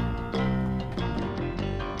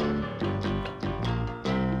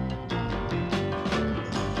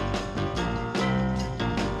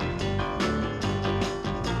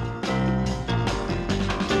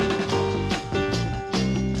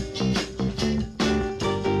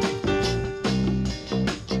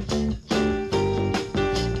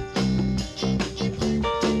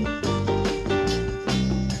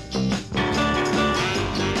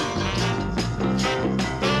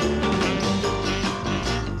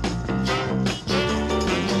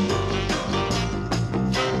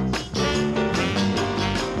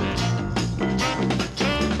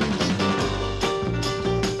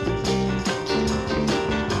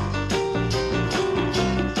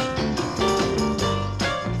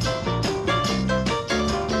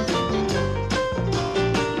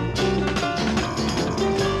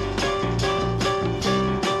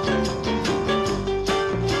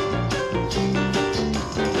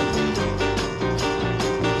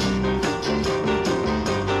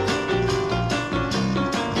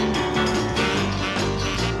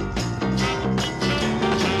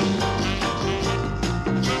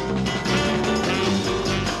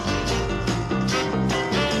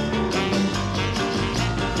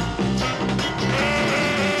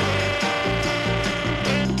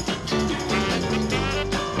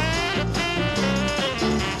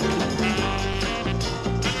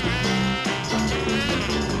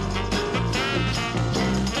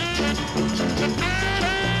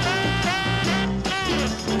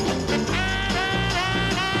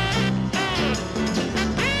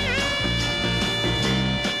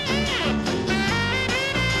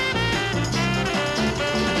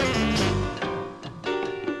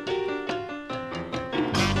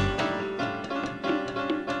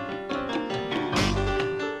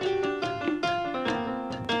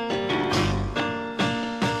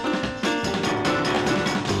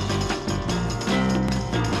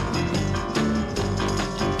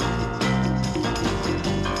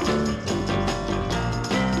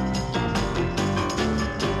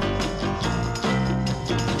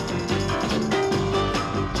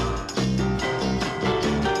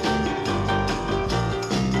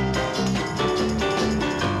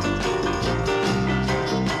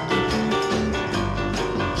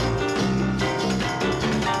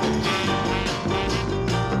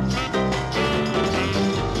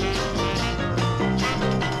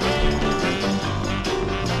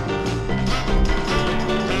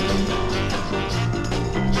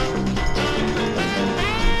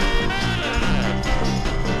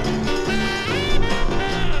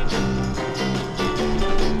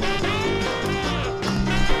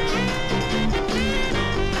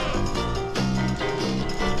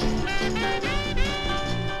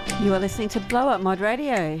 You are listening to Blow Up Mod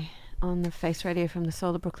Radio on the Face Radio from the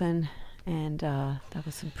Soul of Brooklyn, and that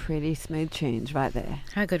was some pretty smooth tunes right there.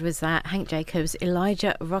 How good was that? Hank Jacobs,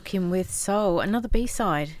 Elijah Rockin' with Soul, another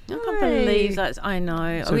B-side. I can't Hey. believe that. I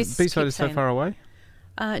know. So B-side is so far away?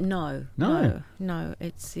 No.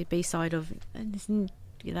 It's the B-side of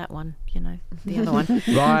that one, the other one.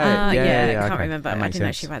 Right. I yeah, can't okay. remember. That I makes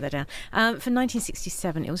didn't sense. actually write that down. For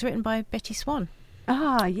 1967, it was written by Betty Swan.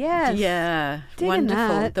 Ah, yes. Yeah, Digging wonderful.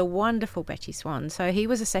 that. The wonderful Betty Swan. So he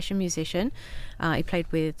was a session musician. He played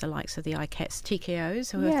with the likes of the Ikettes,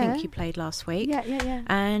 TKOs, who I Yeah. think you played last week. Yeah.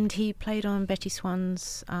 And he played on Betty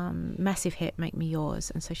Swan's massive hit, Make Me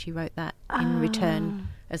Yours. And so she wrote that in return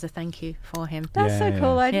as a thank you for him. That's so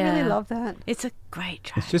cool. I'd really Yeah. love that. It's a great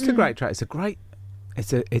track. It's just a great track. It's a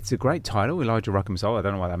great title, Elijah Rock'em Soul. I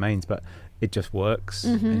don't know what that means, but it just works.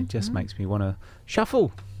 And it just makes me want to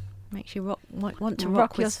shuffle. Makes you want to Rock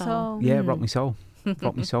rock your with soul. soul. Yeah, rock me soul.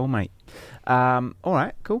 Rock me soul, mate. All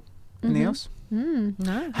right, cool. Anything else?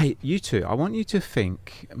 No. Hey, you two, I want you to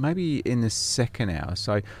think, maybe in the second hour.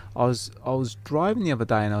 So I was driving the other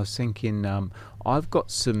day and I was thinking, I've got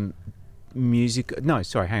some music. No,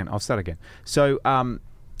 sorry, hang on. I'll start again. So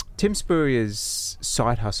Tim Spurrier's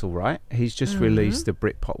Side Hustle, right? He's just released the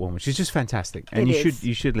Britpop one, which is just fantastic, and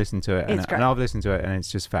you should listen to it. It's great. And I've listened to it, and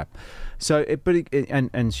it's just fab. So,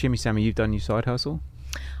 and Shimmy Sammy, you've done your Side Hustle.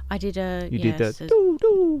 I did a did the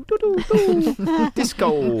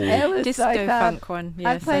disco. It was disco so fab. funk one. I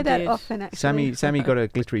Yes, play that did. often, actually. Sammy got her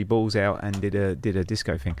glittery balls out and did a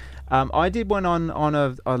disco thing. I did one on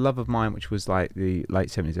a love of mine, which was like the late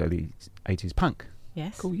 70s, early 80s punk.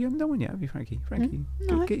 Yes. Cool. You haven't done one yet, have you, Frankie? Frankie,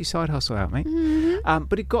 No. get your Side Hustle out, mate.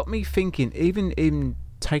 But it got me thinking, even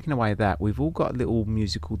taking away that, we've all got little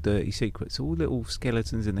musical dirty secrets, all little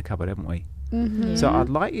skeletons in the cupboard, haven't we? So I'd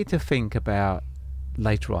like you to think about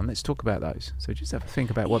later on. Let's talk about those. So just have a think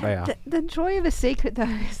about what they are. The joy of a secret, though,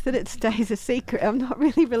 is that it stays a secret. I'm not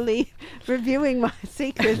really reviewing my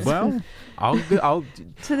secrets. Well, I'll to the I'll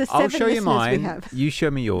seven show you listeners we mine. have. You show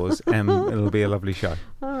me yours, and it'll be a lovely show.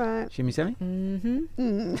 All right. Shimmy Sammy?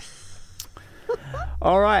 Mm-hmm.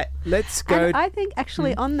 All right, let's go. And I think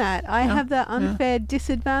actually on that, I have the unfair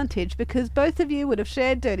disadvantage because both of you would have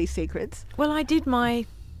shared dirty secrets. Well, I did my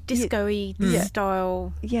disco-y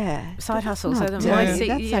style side hustle. So that my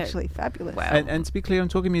that's actually fabulous. Wow. And to be clear, I'm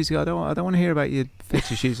talking music. I don't want to hear about your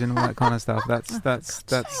fetishes and all that kind of stuff. That's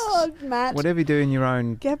Oh, Matt, whatever you do in your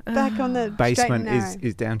own get back on the basement straight and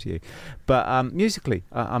is down to you. But musically,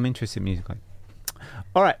 I'm interested musically.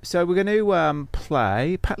 All right, so we're going to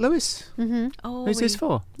play Pat Lewis. Oh, Who's this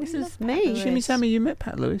for? This is me. Shimmy Sammy, you met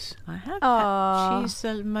Pat Lewis. I have. Aw. She's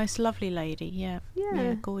the most lovely lady. Yeah.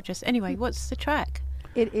 Yeah. Gorgeous. Anyway, what's the track?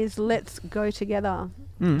 It is Let's Go Together.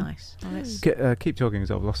 Nice. Well, let's Keep talking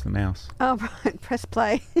because I've lost the mouse. Oh, right. Press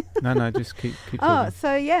play. No, just keep Oh, talking.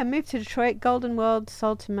 so yeah, moved to Detroit, Golden World,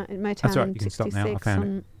 sold to Motown. That's right, in you can stop now, I 66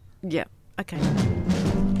 found it. Yeah. Okay.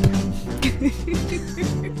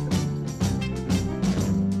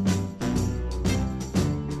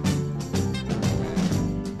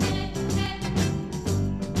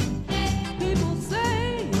 People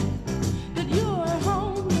say that you're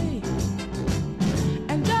homely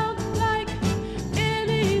and don't like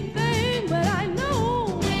anything, but I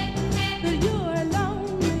know that you're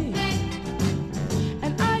lonely,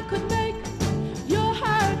 and I could make your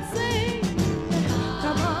heart sing.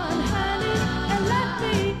 Come on, honey, and let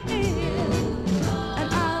me in, and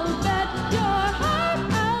I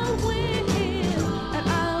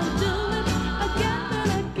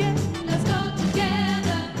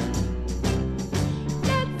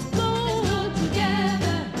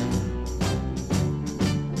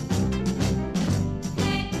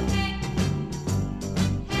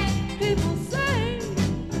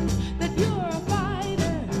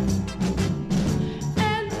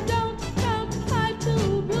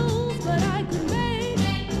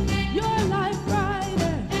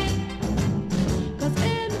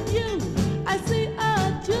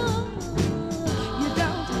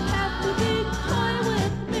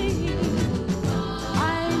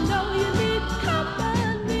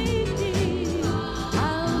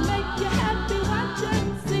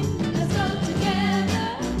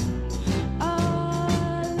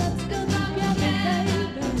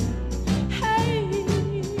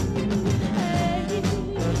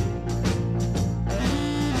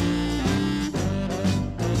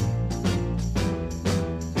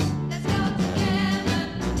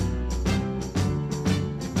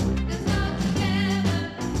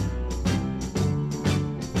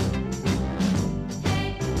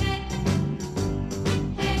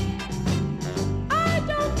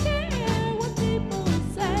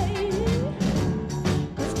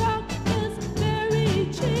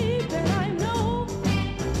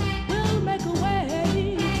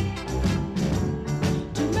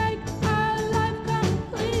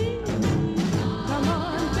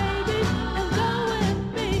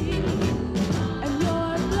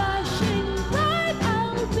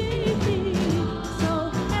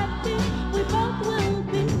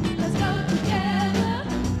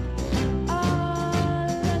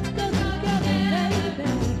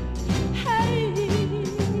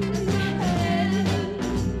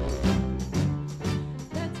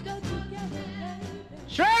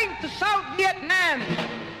Straight to South Vietnam.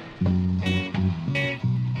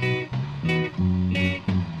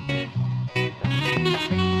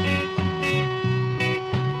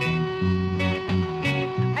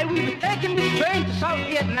 I will be taking this train to South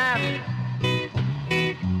Vietnam.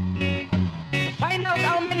 Find out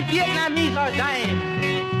how many Vietnamese are dying.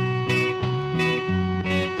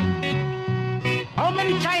 How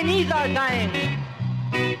many Chinese are dying.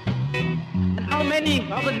 And how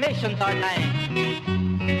many other nations are dying.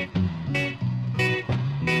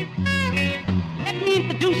 Let me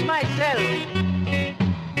introduce myself.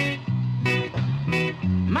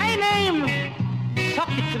 My name is Suck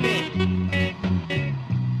It To Me.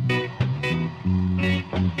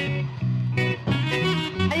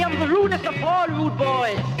 I am the rudest of all rude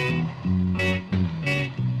boys.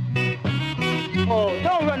 Oh,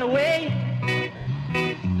 don't run away.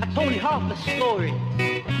 That's only half the story.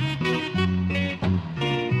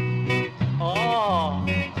 Oh.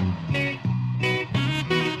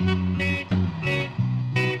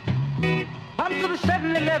 Come to the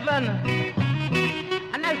 7-Eleven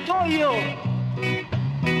and I'll show you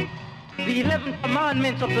the 11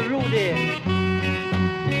 commandments of the Rudy.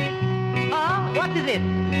 What is it?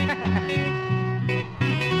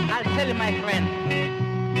 I'll tell you, my friend.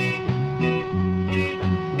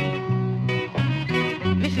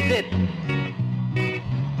 This is it.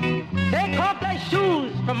 Take off thy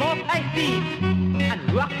shoes from off thy feet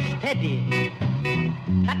and rock steady.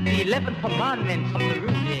 That's the 11 commandments of the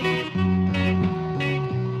Rudy.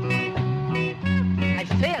 I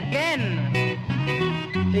say again,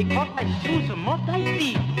 take off thy shoes from off thy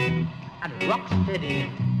feet and rock steady.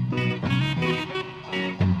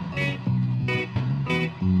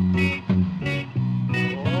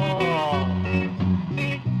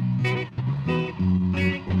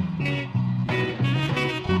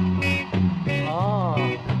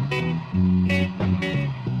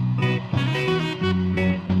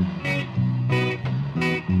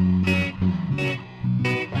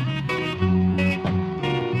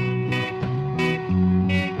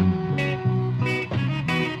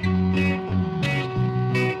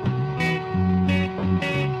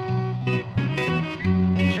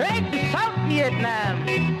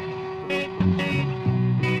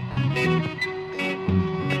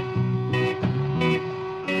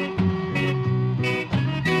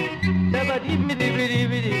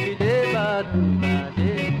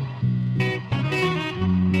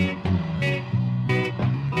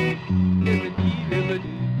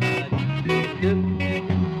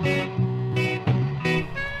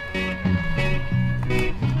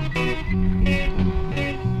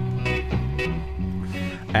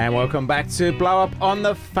 And welcome back to Blow Up on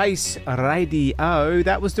the Face Radio.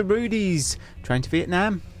 That was the Rudies. Train to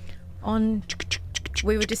Vietnam.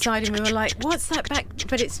 We were deciding, we were like, what's that back?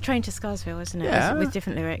 But it's Train to Scarsville, isn't it? Yeah. With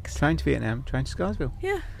different lyrics. Train to Vietnam, Train to Scarsville.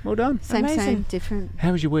 Yeah. Well done. Same, different.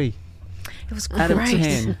 How was your wee? It was great. Out of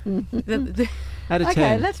 10. Out of 10.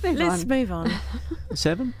 Okay, let's move on.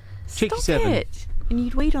 7? Cheeky Stop 7. it. And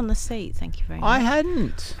you'd weed on the seat, thank you very much. I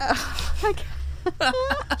hadn't. Okay.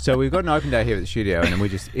 So we've got an open day here at the studio, and we're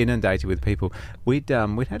just inundated with people. We'd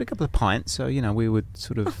had a couple of pints, so we would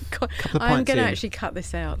sort of. Couple of pints I'm going to in. actually cut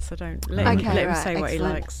this out, so don't let him say what he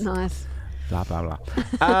likes. Nice. Blah blah blah.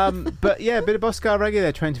 But yeah, a bit of Boxcar Reggae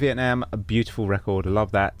there. Train to Vietnam, a beautiful record. I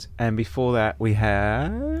love that. And before that, we had.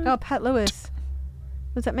 Oh, Pat Lewis.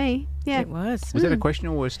 Was that me? Yeah, it was. Was that a question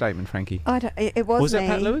or a statement, Frankie? It was. Was me. that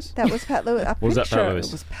Pat Lewis? That was Pat Lewis. I'm Was that pretty Pat sure Lewis?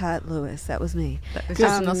 It was Pat Lewis. That was me. That was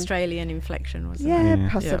just an Australian inflection, wasn't it? Yeah,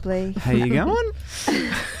 possibly. How you going?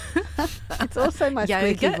 It's also my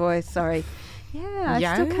squeaky Yogurt? voice. Sorry. Yeah,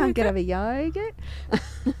 I still can't get over yogurt.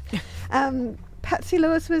 Patsy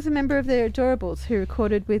Lewis was a member of the Adorables who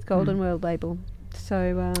recorded with Golden World label.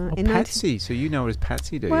 So in Patsy. So you know her as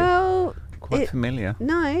Patsy, do you? Well, quite familiar.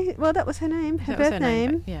 No, well, that was her name, her birth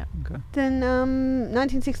name. Yeah. Okay. Then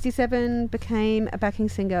 1967 became a backing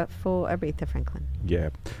singer for Aretha Franklin. Yeah.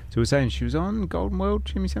 So we're saying she was on Golden World,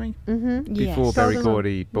 Jimmy Sammy? Mm-hmm. Before Berry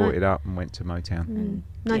Gordy bought it up and went to Motown.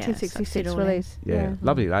 1966 release. Yeah.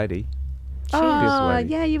 Lovely lady. Oh, lady.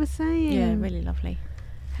 yeah, you were saying. Yeah, really lovely.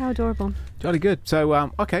 How adorable. Jolly good.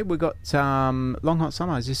 So, okay, we've got Long Hot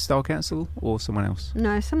Summer. Is this Style Council or someone else?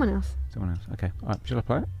 No, someone else. Someone else. Okay. All right. Shall I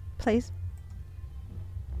play it? Please.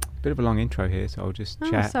 Bit of a long intro here, so I'll just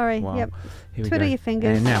chat. Oh, sorry. While Yep. Here we Twiddle go. your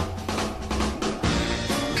fingers. And now.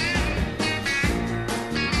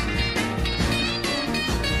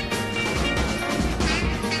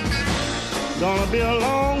 Gonna be a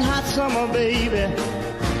long hot summer, baby.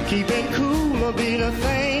 Keeping cool will be the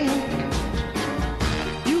thing.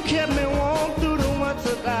 You kept me warm through the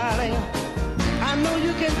winter, darling. I know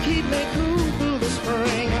you can keep me cool through the spring.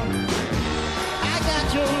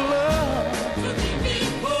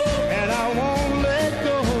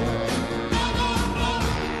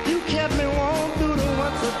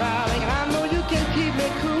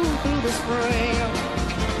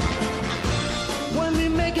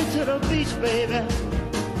 beach, baby,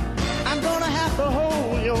 I'm gonna have to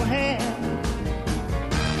hold your hand.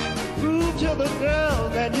 Prove to the girl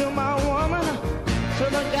that you're my woman, to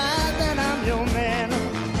the guy that I'm your man.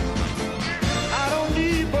 I don't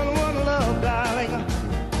need but one love, darling.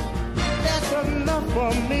 That's enough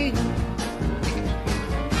for me.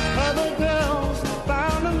 Other girls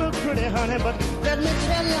found to look pretty, honey, but let me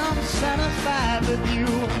tell you, I'm satisfied with you.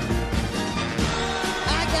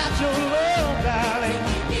 I got your love, darling,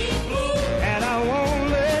 and I won't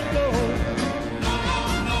let go.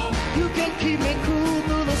 You can keep me cool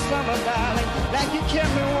through the summer, darling, like you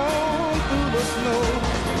kept me warm through the snow.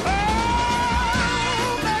 Oh,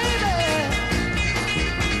 baby,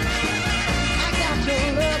 I got your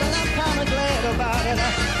love, and I'm kind of glad about it.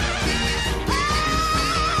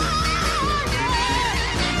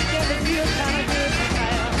 Feel kind of good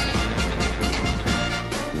tonight.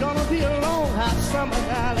 Gonna be a long hot summer,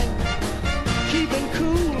 darling. Keeping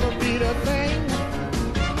cool will be the thing.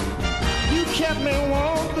 You kept me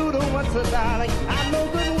warm through the winter, darling. I know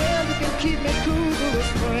good well you can keep me cool through the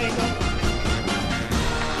spring.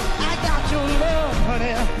 I got your love,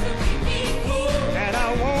 honey, and I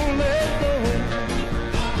won't let go.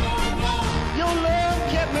 Your love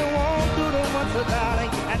kept me warm through the winter,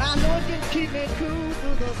 darling, and I know it can keep me cool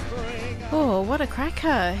through the spring. Oh, what a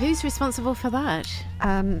cracker. Who's responsible for that?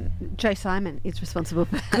 Joe Simon is responsible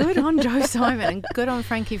for that. Good on Joe Simon and good on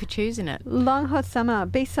Frankie for choosing it. Long Hot Summer,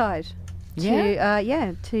 B-side.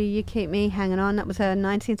 Yeah? To You Keep Me Hanging On. That was a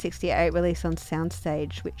 1968 release on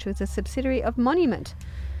Soundstage, which was a subsidiary of Monument.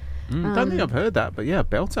 Don't think I've heard that, but yeah,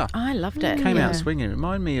 belter. I loved it. Came out swinging.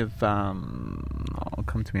 Remind me of... I'll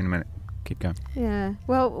come to me in a minute. Keep going. Yeah.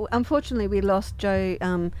 Well, unfortunately, we lost Joe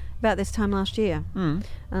about this time last year.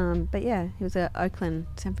 But yeah, he was a Oakland,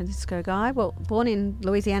 San Francisco guy. Well, born in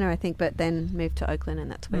Louisiana, I think, but then moved to Oakland, and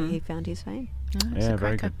that's where he found his fame. Yeah,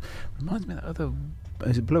 very good. Reminds me of that other...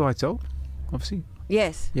 Is it Blue Eyed Soul? Obviously.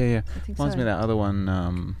 Yes. Yeah. I think Reminds me of that other one,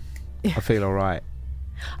 I Feel Alright.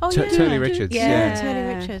 Oh, Turley Richards. Yeah, Turley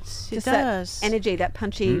Richards. It Just does. that energy, that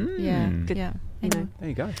punchy. Good, Yeah. You know. There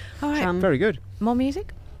you go. All right. Very good. More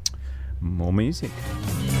music? More music.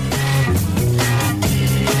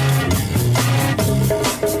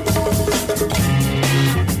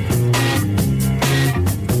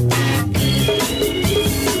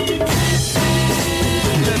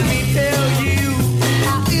 Let me tell you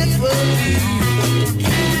how it will be.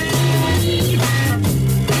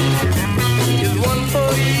 It's one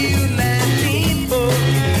for you, 19 for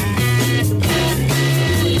me.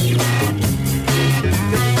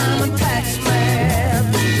 'Cause I'm a tax man.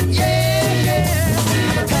 Yeah,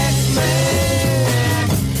 I'm a tax man.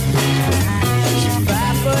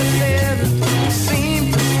 5% seem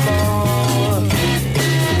too small.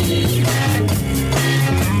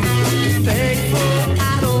 Thankful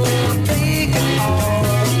I don't take it all.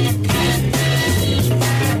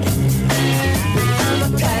 I'm a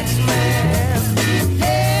tax man.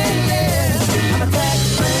 Yeah, I'm a tax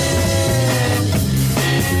man.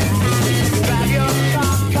 Drive your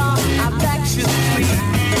car, I tax you sweet.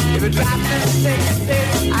 If you drive to 60,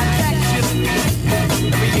 I tax you sweet.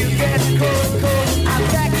 When you get cold, I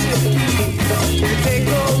tax you feet. If you take a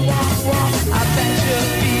walk, I tax you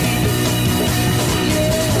feet.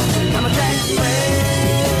 Yeah, I'm a tax man.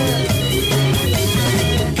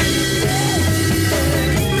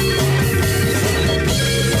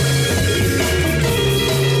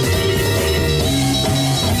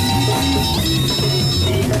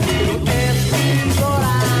 Don't ask me what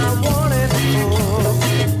I want it for.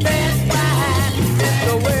 That's right, it's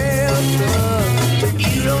the way it's done.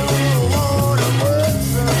 You don't wanna work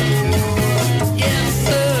some more. Yes,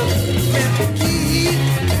 sir, yes, please.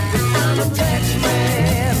 I'm a tax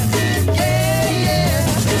man. Yeah,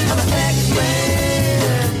 I'm a tax man.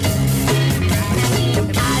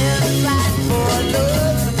 I applied for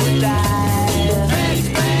love to die. Tax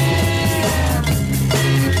man.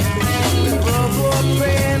 With rubber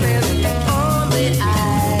premise on the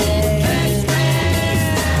eye. Tax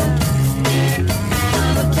man.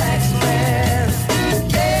 I'm a tax man.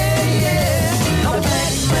 Yeah, I'm a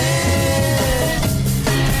tax man.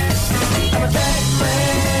 I'm a tax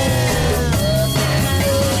man.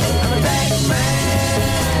 I'm a tax man.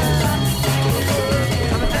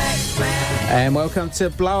 I'm a tax man. And welcome to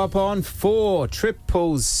Blow Up on 4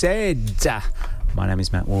 Triple Z. My name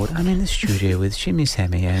is Matt Ward. I'm in the studio with Shimmy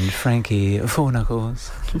Sammy and Frankie Four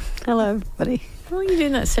Knuckles. Hello, everybody. Why are you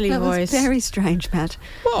doing that silly That voice? was very strange, Matt.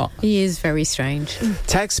 What? He is very strange.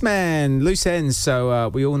 Taxman, Loose Ends. So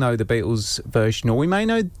we all know the Beatles version, or we may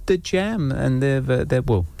know the Jam and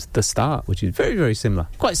the start, which is very, very similar.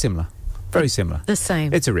 Quite similar. Very similar. The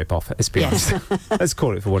same. It's a rip-off, let's be honest. Let's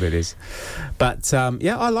call it for what it is. But,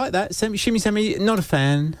 yeah, I like that. Shimmy Sammy, not a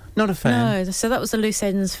fan. No, so that was the Loose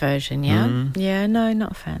Ends version, yeah? Yeah, no,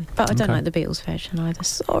 not a fan. But I don't Okay. like the Beatles version either.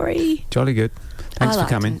 Sorry. Jolly good. Thanks for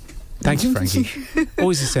liked coming. it. Thank you, Frankie.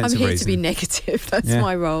 Always a sense I'm of here reason. to be negative. That's Yeah.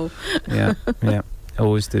 my role. Yeah.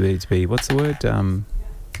 Always to be. What's the word?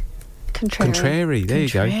 Contrary. There you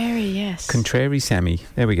go. Contrary, yes. Contrary Sammy.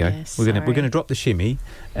 There we go. Yes, we're sorry. gonna drop the shimmy,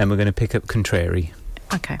 and we're gonna pick up contrary.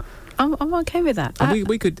 Okay. I'm okay with that. And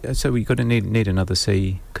we could. So we got to need another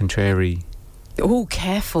C. Contrary. Oh,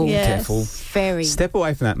 careful. Yes. Careful. Very. Step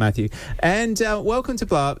away from that, Matthew. And welcome to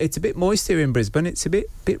Blow Up. It's a bit moist here in Brisbane. It's a bit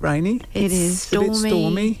rainy. It is It's a bit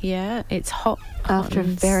stormy. Yeah, it's hot. After a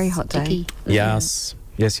and very hot day. sticky. Yes.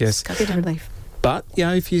 Bit of relief. But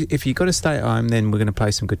if you got to stay at home, then we're going to play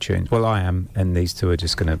some good tunes. Well, I am, and these two are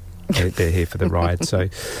just going to. They're here for the ride. So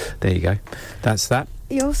there you go. That's that.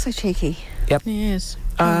 You're so cheeky. Yep. Yes.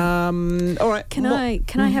 All right. Can I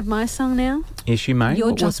have my song now? Yes, you may. You're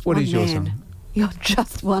What just what one is your man. song? You're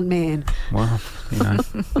just one man. Well,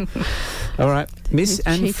 All right. Miss It's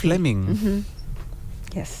Anne cheeky. Fleming. Mm-hmm.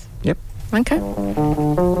 Yes. Yep. Okay.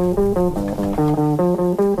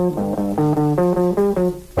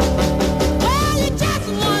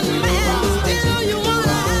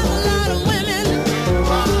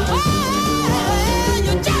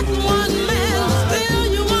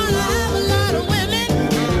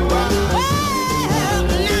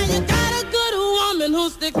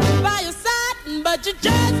 But you're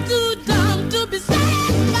just too dumb to be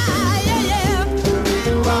satisfied. Yeah, yeah.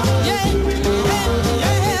 Yeah, yeah,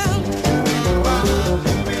 yeah.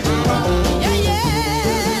 Yeah, yeah.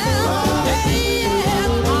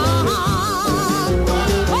 Oh,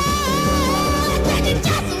 I think you're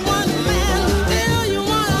just one man. Still you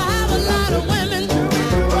wanna have a lot of women.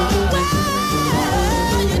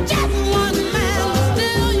 Well, you're just one man.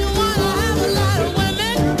 Still you wanna have a lot of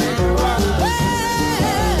women.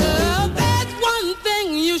 Well, that's one thing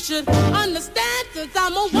you should understand. Since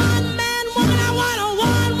I'm a one-man woman, I want a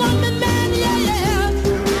one-woman man. Yeah, yeah.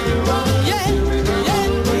 Yeah,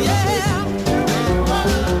 yeah, yeah.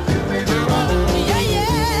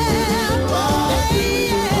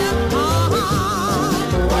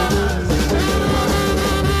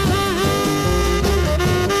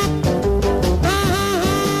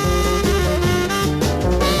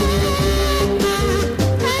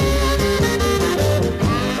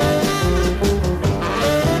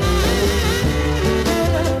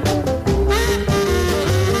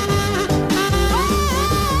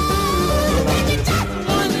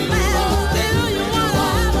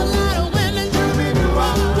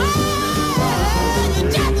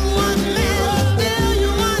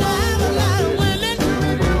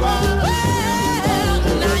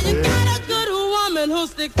 Yeah,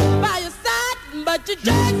 stick by your side, but you're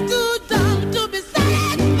just too dumb to be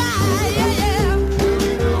satisfied. Yeah, yeah.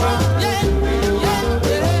 Yeah,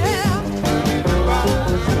 yeah, yeah.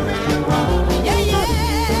 Yeah, yeah.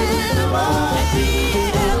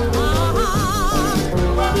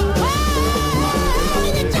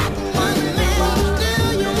 You're just one man,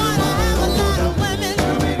 still you wanna have a lot of women.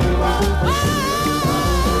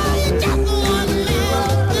 You're just one man,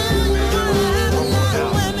 still you wanna have a lot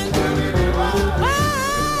of women.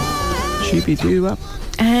 Shooby-doo up.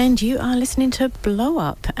 And you are listening to Blow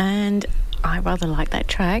Up, and I rather like that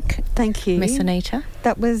track. Thank you. Miss Anita.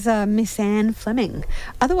 That was Miss Anne Fleming,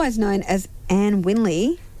 otherwise known as Anne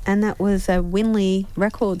Winley, and that was a Winley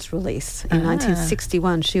Records release in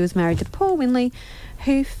 1961. She was married to Paul Winley,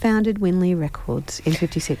 who founded Winley Records in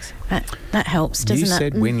 56. That helps, doesn't You it?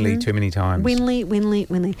 said Winley too many times. Winley.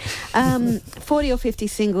 40 or 50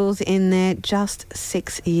 singles in there, just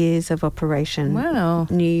 6 years of operation. Wow.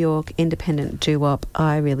 New York, independent doo-wop.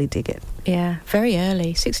 I really dig it. Yeah, very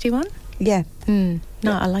early. 61? Yeah. No,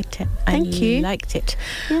 I liked it. Thank you. Liked it.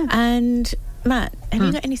 Yeah. And, Matt, have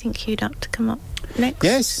you got anything queued up to come up next?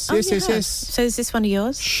 Yes, Oh, yes, you yes, have. yes. So is this one of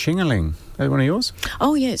yours? Shingling. Is that one of yours?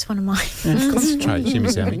 Oh, yeah, it's one of mine. Yeah, concentrate, Jimmy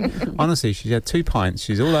Sammy. Honestly, she's had 2 pints.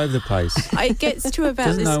 She's all over the place. It gets to about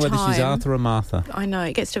Doesn't this know whether time. she's Arthur or Martha. I know,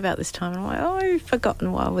 it gets to about this time and I'm like, oh, I've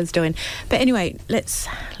forgotten what I was doing. But anyway, let's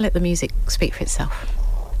let the music speak for itself.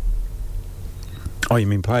 Oh, you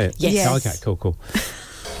mean play it? Yes. Oh, okay, cool.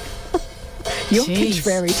 You're Jeez.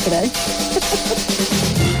 contrary today.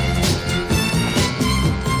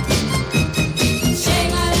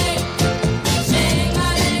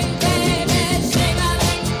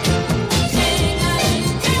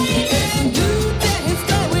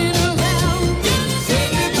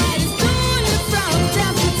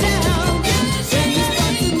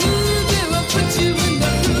 Put you in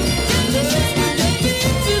the mood.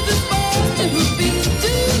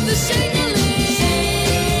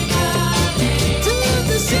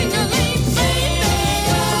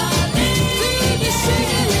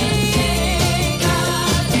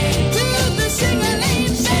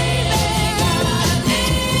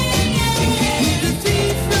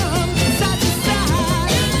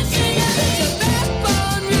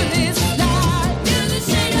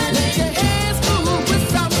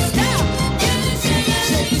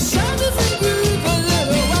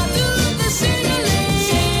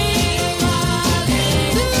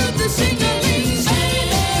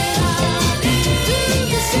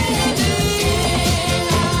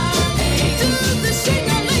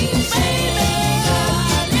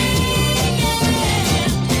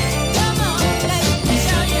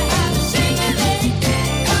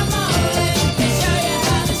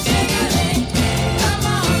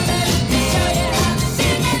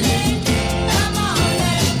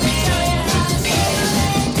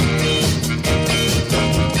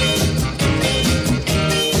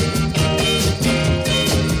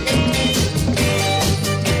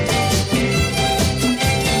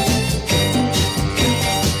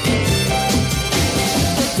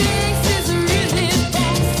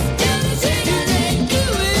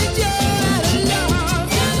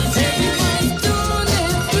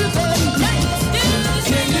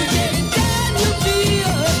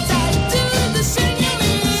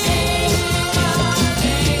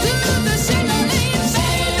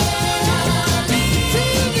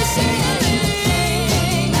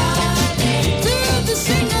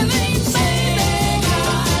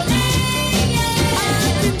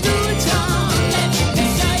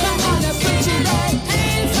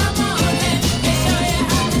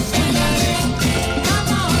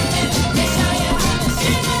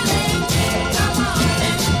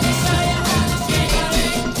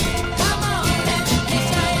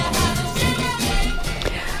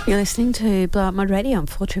 You're listening to Blow Up Mod Radio on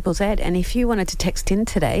 4ZZZ, and if you wanted to text in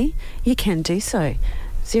today, you can do so.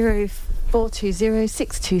 0420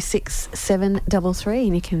 626 733,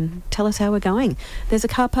 and you can tell us how we're going. There's a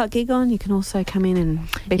car park gig on. You can also come in and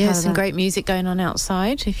be part of some that. great music going on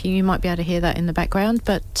outside. If you might be able to hear that in the background,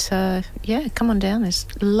 but come on down. There's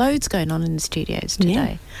loads going on in the studios today.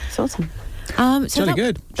 Yeah, it's awesome. Jolly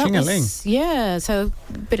good. Shing-a-ling. So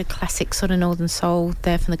a bit of classic sort of Northern Soul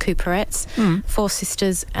there from the Cooperettes. Four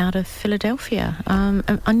sisters out of Philadelphia.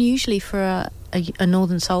 Unusually for a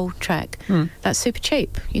Northern Soul track, that's super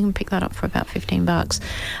cheap. You can pick that up for about $15.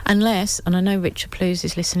 Unless, and I know Richard Blues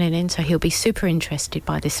is listening in, so he'll be super interested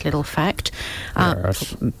by this little fact.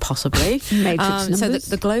 Possibly. Matrix so numbers.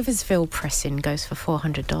 the Gloversville pressing goes for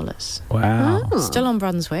 $400. Wow. Oh. Still on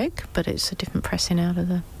Brunswick, but it's a different pressing out of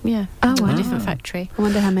a different factory. I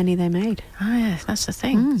wonder how many they made. Oh, yeah, that's the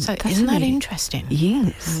thing. So isn't that fascinating. interesting?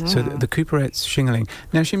 Yes. So the Cooperettes shing-a-ling.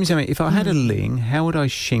 Now, Shimmy, tell me, if I had a ling, how would I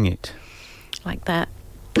shing it? Like that.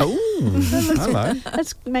 Oh, hello.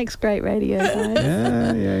 That makes great radio, guys.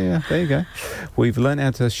 Yeah. There you go. We've learned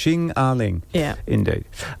how to shing our ling. Yeah. Indeed.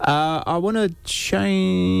 I want to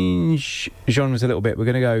change genres a little bit. We're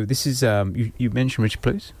going to go, this is, you mentioned Richard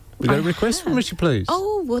Blues. We got a request from Richard Blues.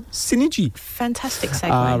 Oh, well, Synergy. Fantastic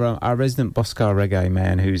segue. Our resident Boscar reggae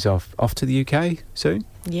man who's off to the UK soon.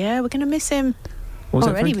 Yeah, we're going to miss him. What was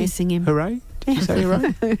that, Already Frankie? missing him. Hooray. Did you say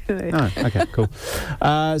hooray? No. Okay, cool.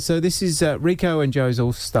 So this is Rico and Joe's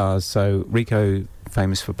All Stars. So Rico,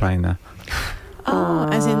 famous for playing the...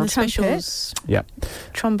 As in the trumpet. specials. Yep.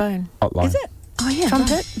 Trombone. Hotline. Is it? Oh, yeah.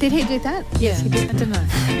 Trumpet? Did he do that? Yes, he did. I don't know.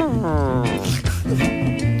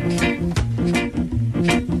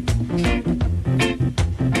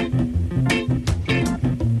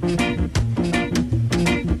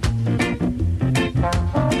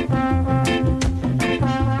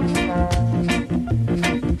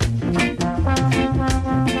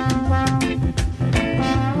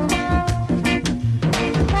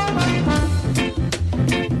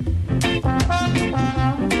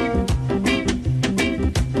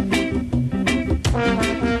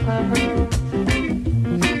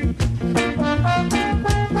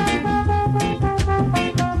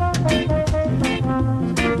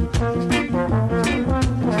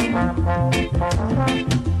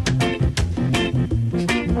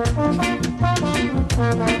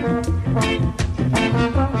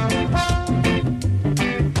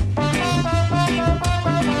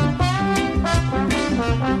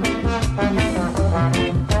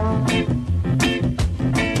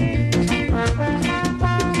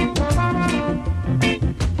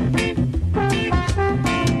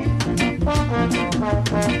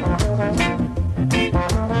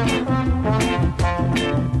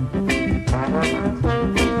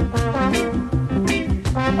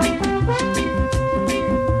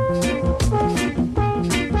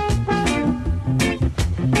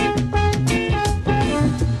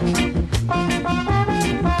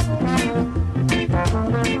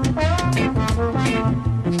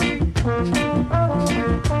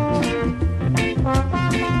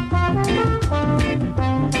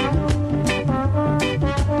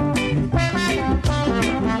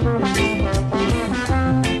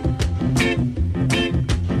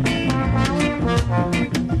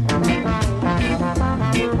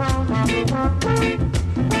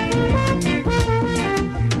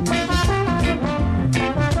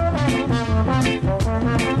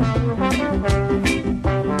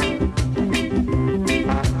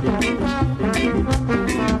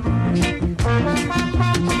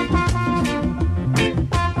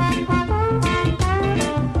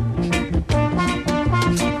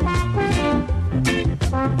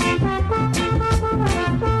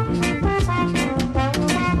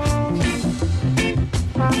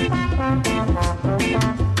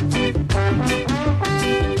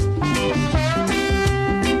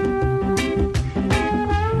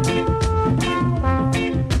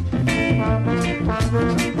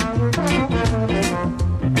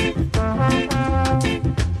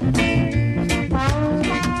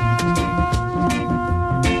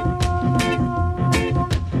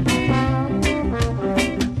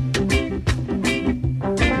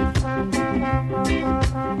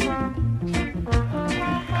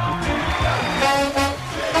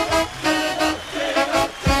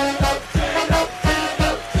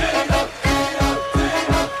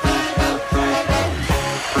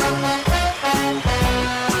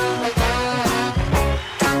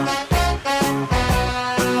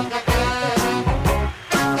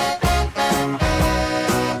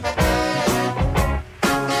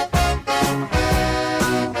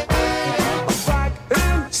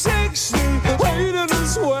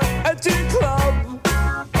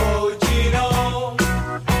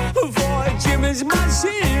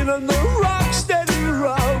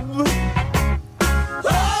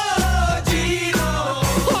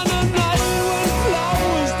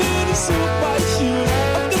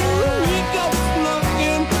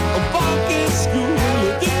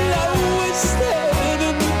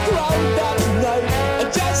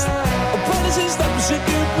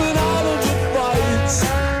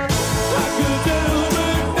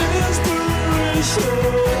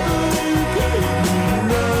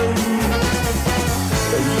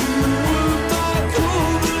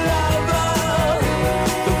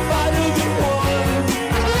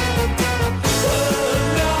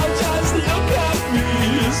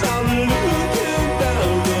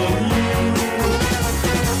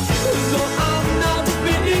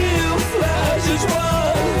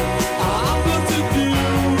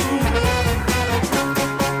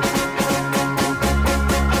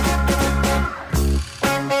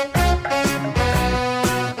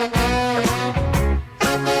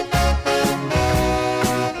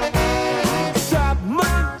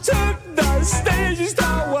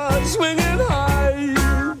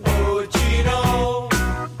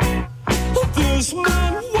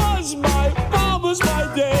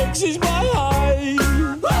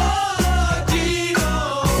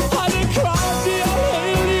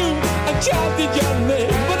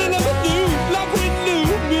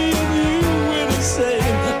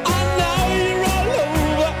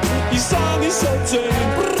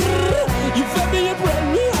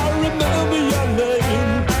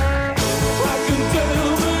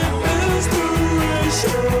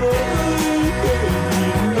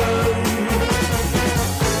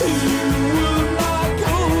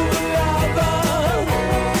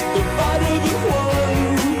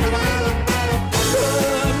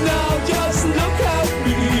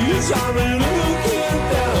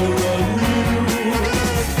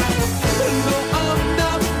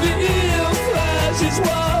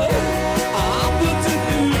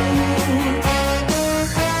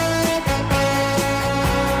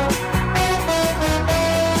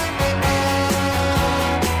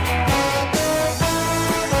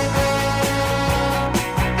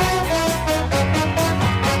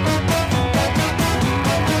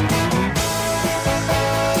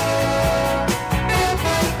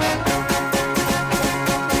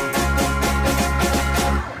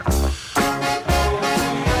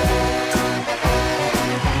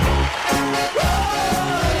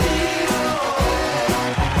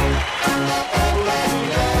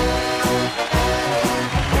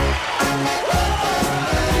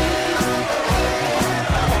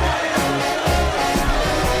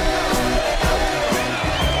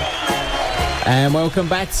 And welcome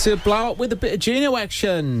back to Blow Up with a bit of Gino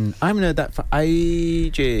action. I haven't heard that for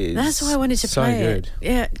ages. That's why I wanted to so play good. it.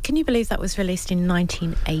 Yeah, can you believe that was released in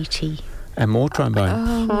 1980? And more trombone.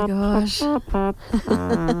 Oh my gosh.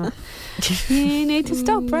 You need to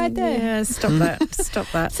stop right there. Yeah, stop that. Stop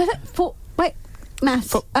that. So that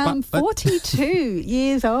maths. 42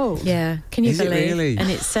 years old. Yeah, can you Is it believe? really?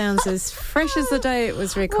 And it sounds as fresh as the day it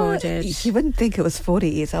was recorded. Well, you wouldn't think it was 40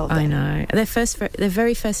 years old. I know. Their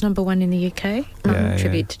very first number one in the UK. Yeah,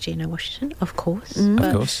 Tribute to Gina Washington, of course. Of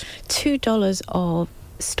But course. $2 of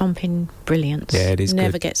stomping brilliance. Yeah, it is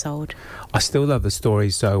Never good. gets old. I still love the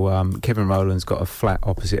story. So Kevin Rowland's got a flat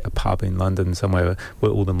opposite a pub in London somewhere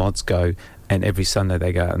where all the mods go, and every Sunday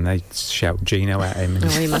they go out and they shout Gino at him. Oh,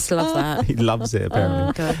 he must love that. He loves it,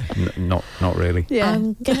 apparently. God. Not really. Yeah.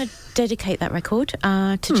 I'm going to dedicate that record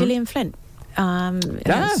to Gillian Flint. Gillian,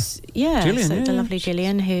 so the yeah. lovely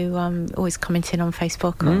Gillian, who always commenting on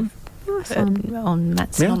Facebook on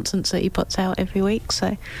Matt's Yeah. nonsense that he puts out every week.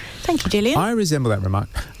 So thank you, Gillian. I resemble that remark.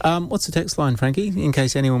 What's the text line, Frankie? In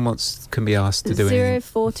case anyone can be asked to do anything.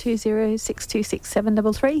 0420 626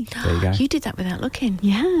 733. There you go. You did that without looking.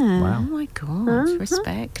 Yeah. Wow. Oh my God,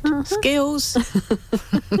 respect. Skills.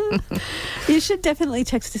 You should definitely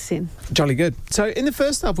text us in. Jolly good. So in the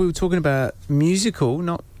first half we were talking about musical,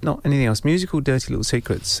 not anything else. Musical dirty little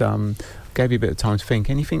secrets. Gave you a bit of time to think.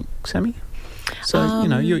 Anything, Sammy? So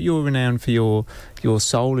you're renowned for your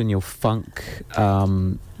soul and your funk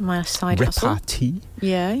My side hustle. repartee.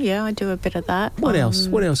 Yeah, I do a bit of that. What else?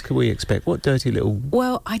 What else could we expect? What dirty little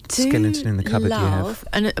Well, I do skeleton in the cupboard do you have? love,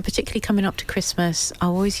 and particularly coming up to Christmas, I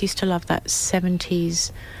always used to love that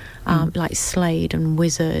 70s, like Slade and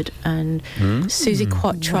Wizard and Susie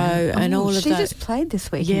Quattro and all of she that. just played this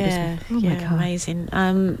week. Yeah, Oh my God.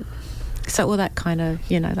 amazing. So all that kind of,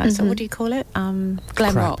 that's what do you call it? Glam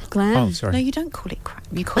Crap. rock. Glam. Oh, sorry. No, you don't call it crap.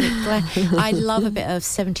 You call it glam. I love a bit of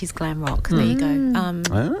 70s glam rock. There you go.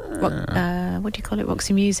 What do you call it?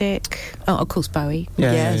 Roxy music. Oh, of course, Bowie.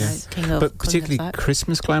 Yeah, Yes. King of But particularly that.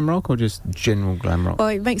 Christmas glam rock or just general glam rock? Well,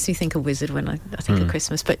 it makes me think of Wizard when I think of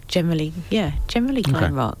Christmas, but generally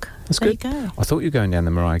glam rock. That's there good. you go. I thought you were going down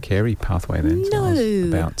the Mariah Carey pathway then. So I was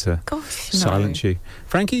No. about to Gosh, no. silence you.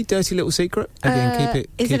 Frankie, dirty little secret? Again, keep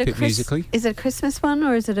it musically. Is it a Christmas one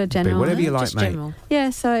or is it a general? whatever you like, Just mate. general.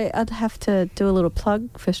 Yeah, so I'd have to do a little plug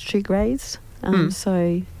for Shoegaze.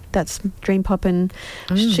 So that's Dream Pop and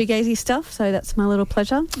shoegazy stuff. So that's my little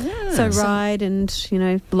pleasure. So Ride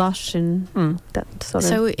and Blush and that sort of.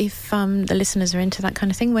 So if the listeners are into that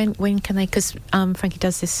kind of thing, when can they? Because Frankie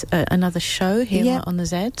does this another show here on the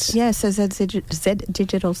Zeds. Yeah, so Z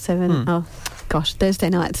Digital 7. Oh gosh, Thursday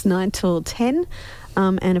nights 9 till 10.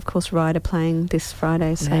 And of course, Ride are playing this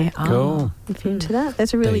Friday. So They are. Cool. if you're into that,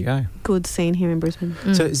 there's a There really you go. good scene here in Brisbane.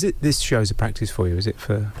 So is it this show's a practice for you? Is it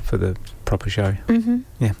for the proper show? Mm-hmm.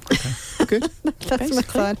 Yeah. Okay. Good. That's my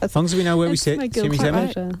side. As long as we know where we That's sit. my See me, guilty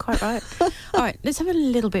Sammy? pleasure. Quite right. All right, let's have a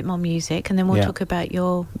little bit more music, and then we'll Yeah. talk about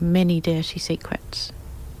your many dirty secrets.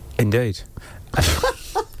 Indeed.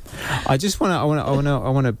 I just want to.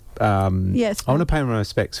 Yes. I want to pay my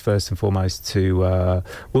respects first and foremost to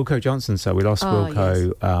Wilco Johnson. So we lost Oh,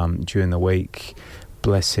 Wilco during the week.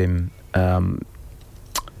 Bless him.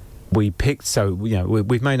 We picked,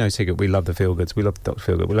 we've made no secret. We love the Feelgoods. We love Dr.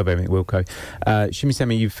 Feelgood. We love everything Wilco. Shimmy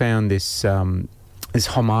Sammy, you found this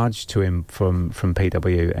homage to him from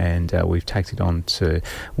PW, and we've tacked it on to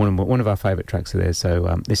one of our favourite tracks of theirs.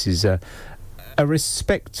 So this is a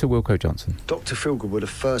respect to Wilco Johnson. Dr. Feelgood were the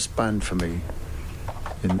first band for me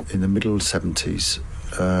in the middle 70s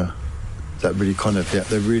that really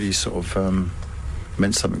they really sort of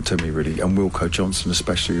meant something to me, really. And Wilco Johnson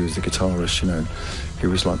especially, who was the guitarist, he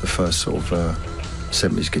was like the first sort of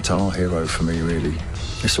 70s guitar hero for me, really.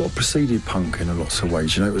 It sort of preceded punk in lots of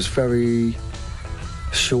ways, it was very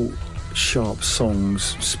short, sharp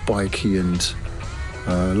songs, spiky, and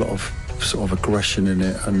a lot of sort of aggression in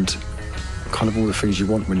it, and kind of all the things you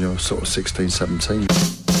want when you're sort of 16, 17.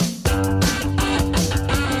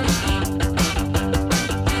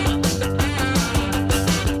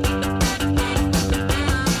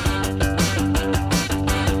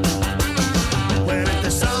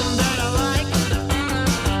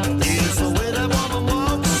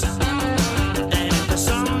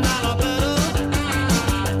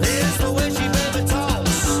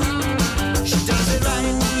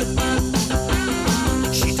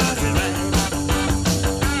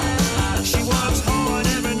 She walks hard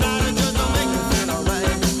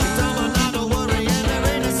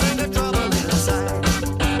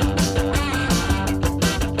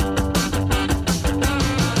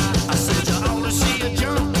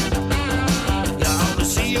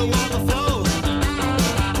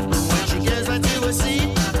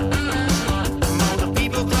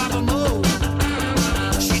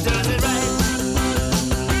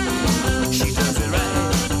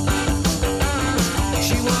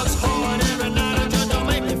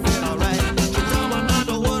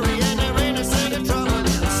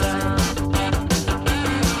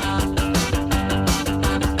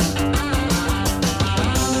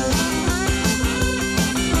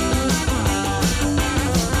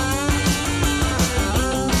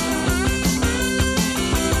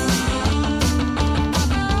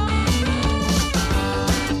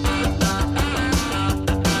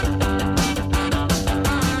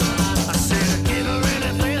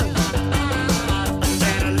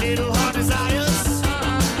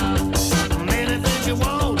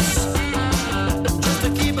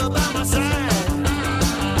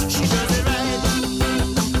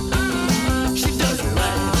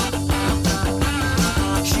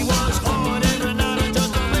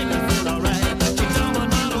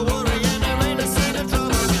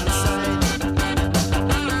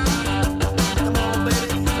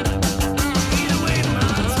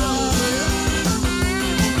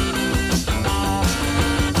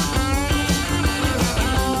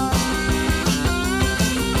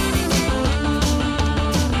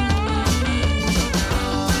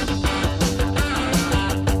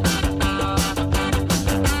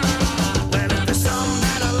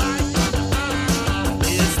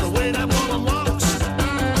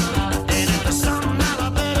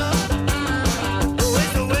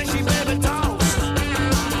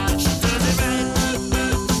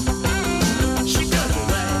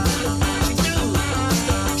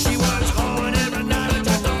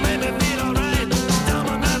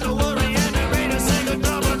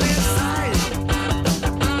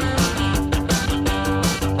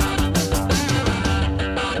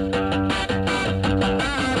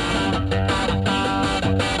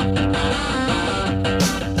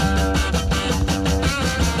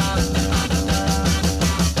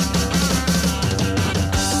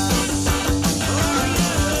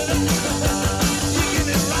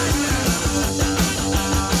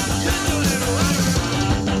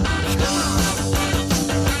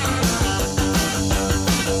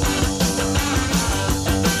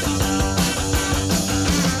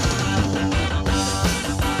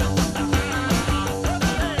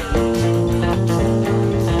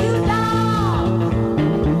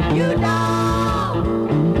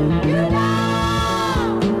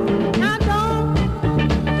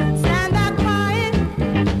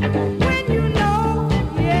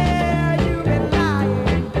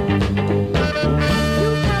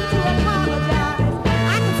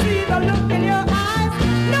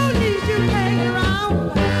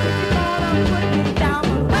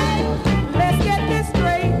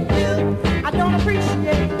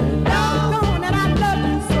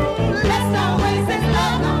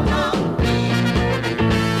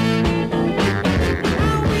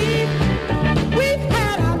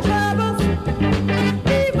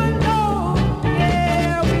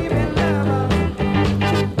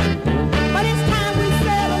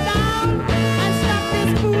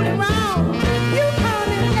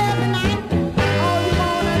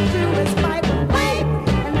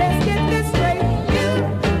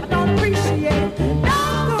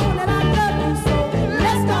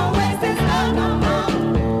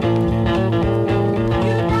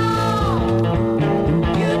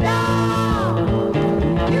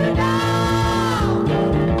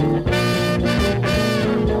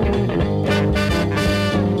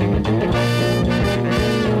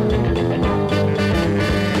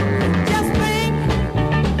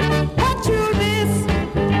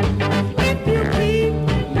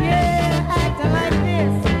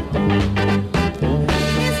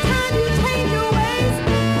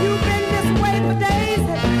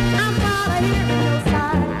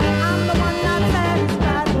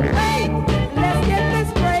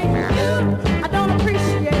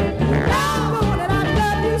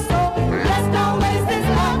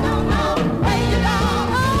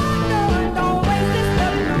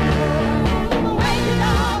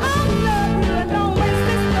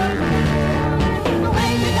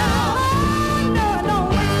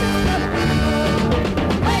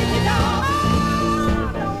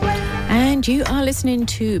And you are listening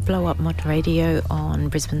to Blow Up Mod Radio on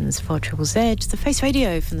Brisbane's 4ZZZ, the Face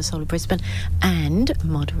Radio from the Soul of Brisbane, and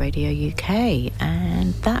Mod Radio UK.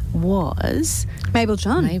 And that was Mabel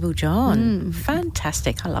John. Mabel John.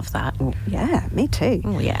 Fantastic. I love that. Yeah, me too.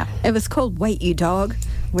 Oh, yeah. It was called Wait You Dog,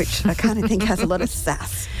 which I kind of think has a lot of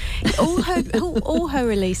sass. All her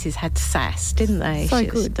releases had sass, didn't they? So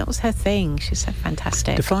good. That was her thing. She's so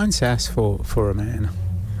fantastic. Define sass for a man.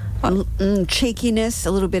 Cheekiness,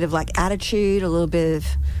 a little bit of like attitude, a little bit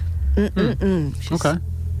of Okay.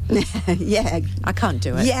 yeah, I can't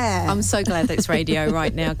do it. Yeah, I'm so glad that it's radio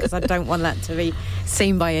right now because I don't want that to be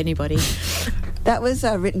seen by anybody. That was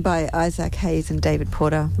written by Isaac Hayes and David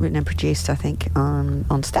Porter, written and produced, I think, on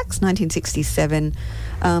Stax, 1967.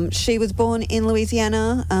 She was born in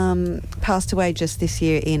Louisiana, passed away just this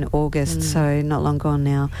year in August, so not long gone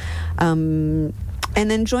now. And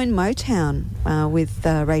then joined Motown with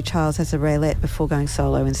Ray Charles as a Raylette before going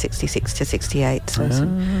solo in 66 to 68. So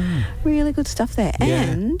some really good stuff there. Yeah.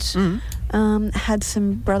 And had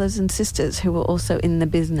some brothers and sisters who were also in the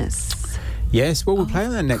business. Yes, well, we'll play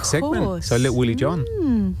on that next segment. So, Little Willie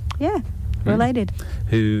John. Yeah, related.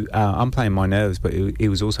 Who, I'm playing My Nerves, but he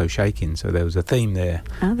was also shaking, so there was a theme there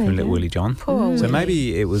from Little Willie John. Poor so Willie.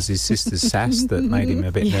 maybe it was his sister's sass that made him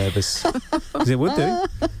a bit nervous. Because it would do.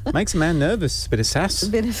 Makes a man nervous, a bit of sass. A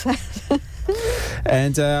bit of sass.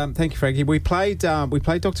 And thank you, Frankie. We played Dr.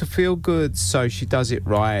 Feelgood, So She Does It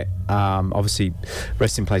Right. Obviously,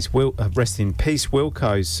 rest in peace,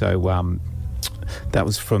 Wilco. So that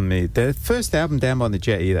was from their first album, Down by the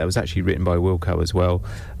Jetty. That was actually written by Wilco as well.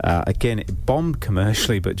 Again, it bombed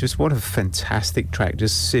commercially, but just what a fantastic track.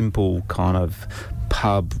 Just simple kind of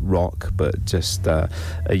pub rock, but just a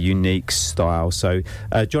unique style. So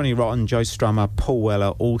Johnny Rotten, Joe Strummer, Paul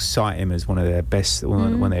Weller all cite him as one of their best,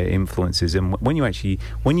 one of their influences. And when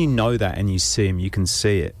you know that and you see him, you can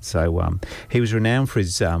see it. So he was renowned for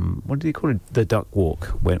his what did he call it, the duck walk,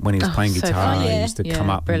 when he was playing guitar. Funny. He used to come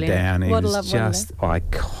up brilliant. and down. He What a was love, just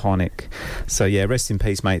iconic. So yeah, rest in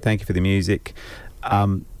peace, mate. Thank you for the music.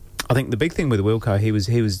 I think the big thing with Wilco, he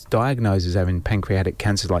was diagnosed as having pancreatic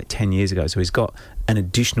cancer like 10 years ago, so he's got an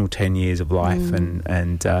additional 10 years of life,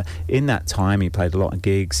 and in that time he played a lot of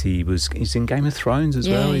gigs. He's in Game of Thrones as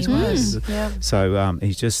well. He was. Yeah. So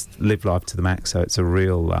he's just lived life to the max. So it's a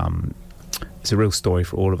real story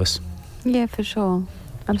for all of us. Yeah, for sure.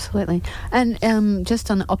 Absolutely. And just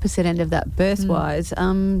on the opposite end of that, birth-wise,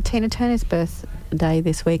 Tina Turner's birthday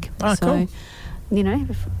this week. Oh, so, cool. You know,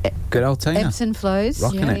 Good old Tina. ebbs and flows.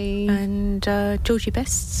 Rocking it. And Georgie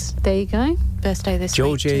Best's There you go. birthday this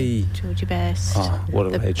Georgie. week. Georgie Best. Oh, what a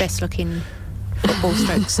the ledge. best looking football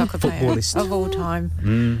stroke soccer player Footballist. of all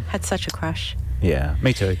time. Had such a crush. Yeah,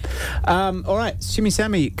 me too. All right, Shimmy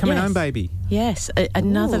Sammy, Coming Yes. Home Baby. Yes,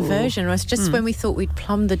 another version. It was just when we thought we'd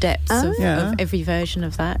plumbed the depths of every version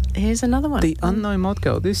of that. Here's another one. The Unknown Mod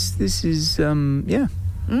Girl. This is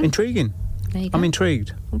intriguing. There you go. I'm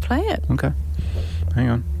intrigued. We'll play it. Okay, hang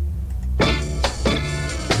on.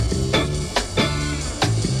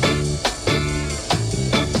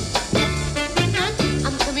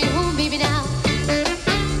 I'm coming home, baby, now.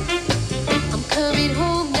 I'm coming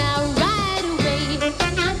home now, right away.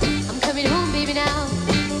 I'm coming home, baby, now.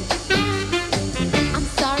 I'm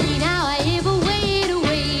sorry now I ever wait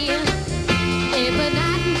away. Every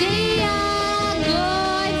night and day I go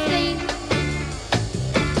and say,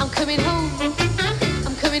 I'm coming home.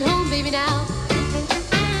 I'm coming home, baby, now.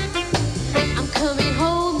 I'm coming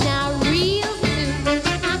home now, real soon.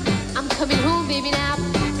 I'm coming home, baby, now.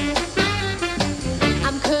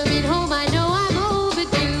 I'm coming home, I know I'm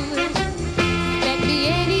overdue. Expect me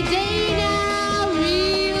any day now,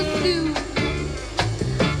 real soon.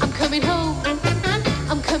 I'm coming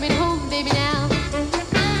home, baby, now.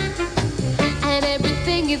 And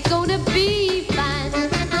everything is gonna be fine.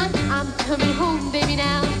 I'm coming home, baby,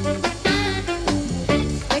 now.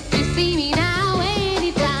 Expect to see me now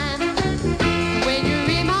anytime. When you're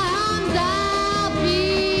in my arms, I'll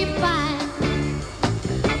be fine.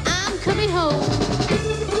 I'm coming home.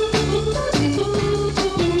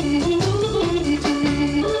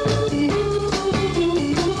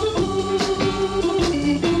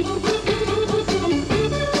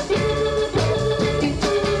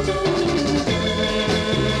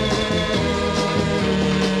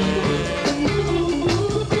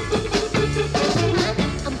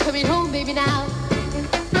 I'm coming home, baby, now.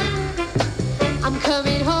 I'm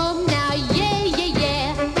coming home now, yeah, yeah,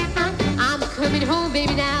 yeah. I'm coming home,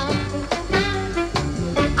 baby, now.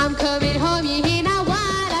 I'm coming home, you hear now what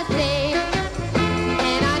I say.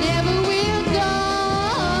 And I never will go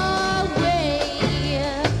away.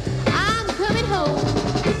 I'm coming home.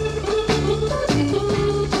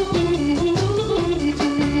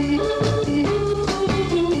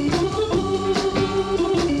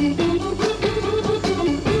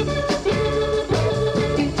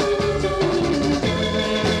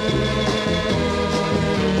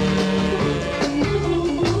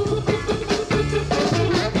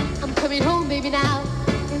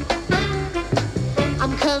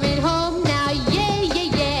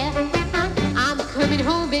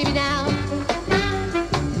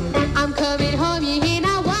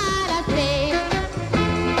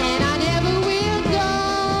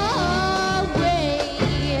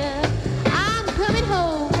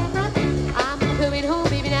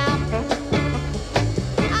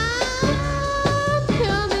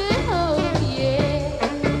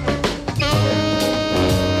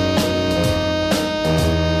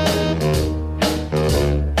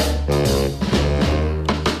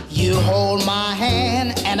 You hold my hand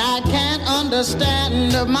and I can't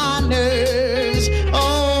understand my nerves.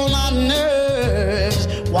 Oh, my nerves.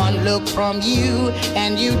 One look from you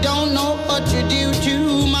and you don't know what you do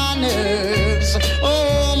to my nerves.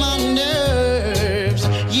 Oh, my nerves.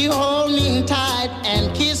 You hold me tight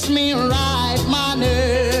and kiss me right, my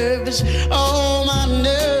nerves. Oh, my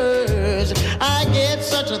nerves. I get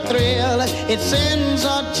such a thrill, it sends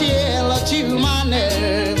a chill to my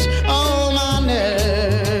nerves. Oh, my nerves.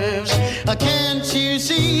 Can't you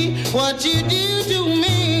see what you do to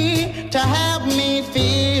me to have me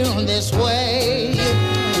feel this way?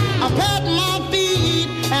 I pat my feet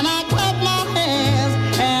and I clap my hands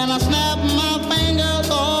and I snap my fingers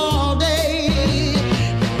all day.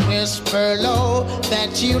 Whisper low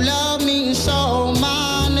that you love me so,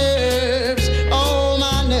 my nerves, oh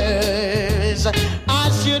my nerves. I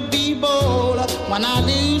should be bold when I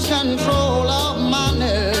lose control of my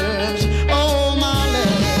nerves, oh my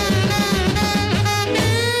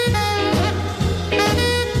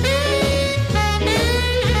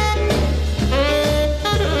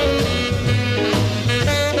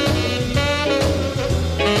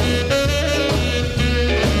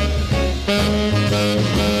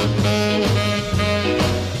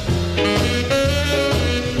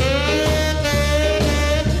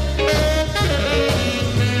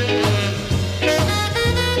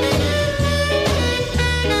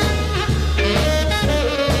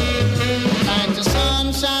like the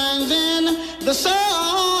sun shines in the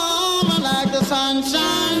summer, like the sun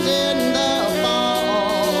shines in the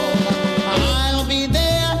fall. I'll be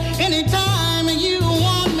there anytime you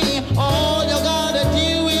want me. All you gotta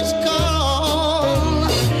do is call.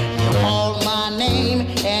 You call my name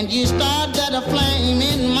and you start that flame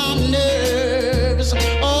in my nerves.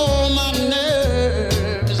 Oh, my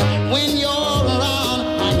nerves. When you're around,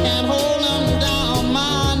 I can't hold them down.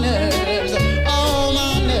 My nerves. Oh,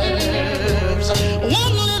 my nerves.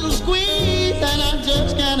 One little squeeze and I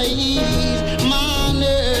just can't ease my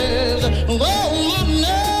nerves. Oh, my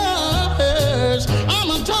nerves. I'm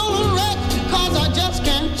a total wreck 'cause I just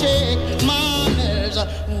can't check my nerves.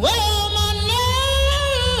 Oh, my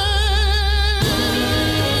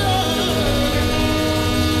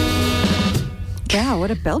Wow,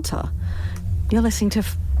 what a belter. You're listening to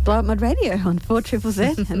Blow Up Mod Radio on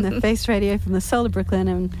 4ZZZ and the Face Radio from the Soul of Brooklyn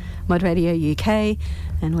and Mod Radio UK.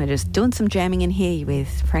 And we're just doing some jamming in here. You're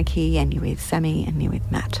with Frankie and you're with Sammy and you're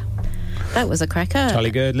with Matt. That was a cracker.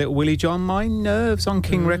 Charlie Gerd, Little Willie John, My Nerves on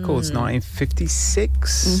King Records,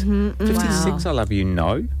 1956. 56, Wow. I love you,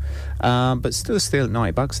 no. But still at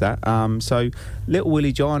 $90 that. So Little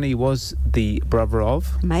Willie John, he was the brother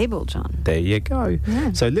of Mabel John. There you go.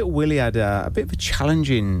 Yeah. So Little Willie had a bit of a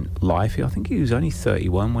challenging life. I think he was only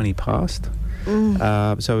 31 when he passed.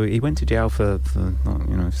 So he went to jail for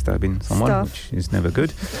stabbing someone, Stuff. which is never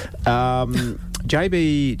good.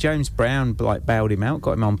 James Brown bailed him out,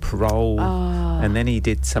 got him on parole, and then he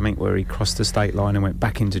did something where he crossed the state line and went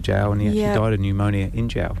back into jail, and he actually died of pneumonia in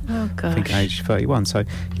jail. Oh, I think gosh. age 31. So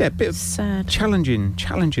yeah, a bit of Sad. challenging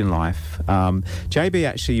life. JB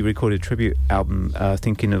actually recorded a tribute album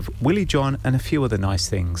thinking of Willie John and a few other nice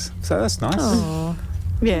things. So that's nice. Oh,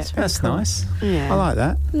 Yeah. That's nice. Yeah. I like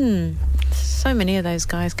that. so many of those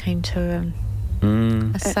guys came to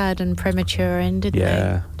a sad and premature end, didn't they?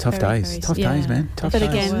 Yeah, tough Very, days. very- Tough yeah. days, man. Tough But days.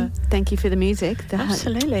 again, thank you for the music. That had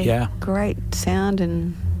Absolutely. Yeah. great sound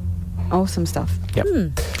and awesome stuff. Yep.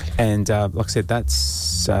 And like I said, that's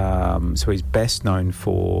so he's best known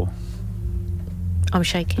for I'm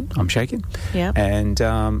Shaking. I'm Shaking. Yeah.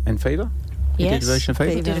 And Fever. He did Yes, a version of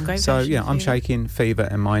Fever. He did a great so version yeah, of I'm Fever. Shaking, Fever,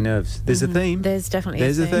 and My Nerves. There's a theme. There's definitely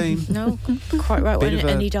There's a a theme. No, quite right. Bit And, of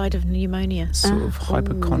a- and he died of pneumonia. Sort of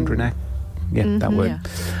hypochondriac. Yeah, that word.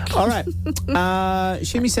 All right.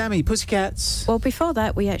 Shimmy Sammy, Pussycats. Well, before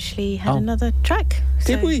that, we actually had Oh. another track.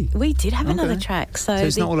 Did So we? We did have another Okay. track. So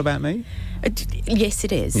it's not all about me? Yes,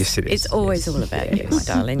 it is. Yes, it is. It's always all about you, my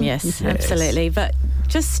darling. Yes, absolutely. But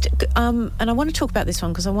just, and I want to talk about this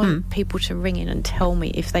one because I want people to ring in and tell me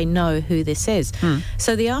if they know who this is.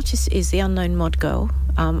 So the artist is the Unknown Mod Girl,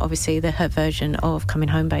 obviously her version of Coming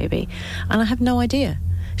Home Baby, and I have no idea.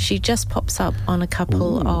 She just pops up on a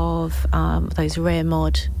couple of those rare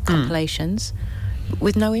mod compilations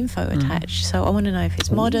with no info attached. So I want to know if it's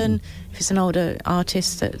modern, if it's an older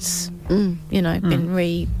artist that's, been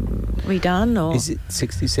redone, or Is it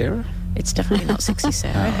 60 Sarah? it's definitely not 60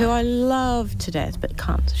 Sarah, who I love to death, but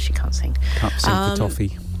she can't sing. Can't sing for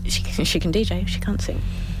toffee. She can DJ, she can't sing.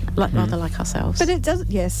 Rather like ourselves. But it does,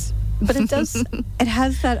 yes. But it does, it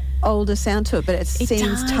has that older sound to it, but it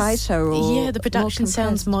seems does. tighter or yeah, the production more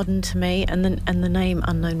sounds modern to me, and the name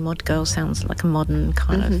Unknown Mod Girl sounds like a modern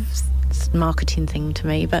kind of marketing thing to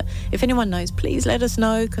me. But if anyone knows, please let us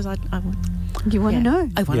know, because I You want to know?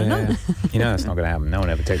 I want to know. You know that's not going to happen. No one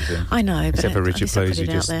ever texts him. I know, except for Richard Blues, who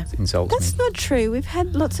just insults That's me. not true. We've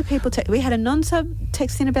had lots of people we had a non-sub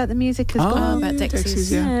text in about the music as well. About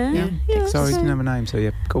Dexys. Yeah. Sorry, didn't have a name, so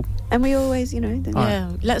yeah, cool. And we always,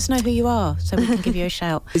 let us know who you are so we can give you a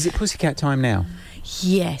shout. Is it Pussycat time now?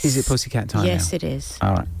 Yes. Is it Pussycat time now? Yes, it is.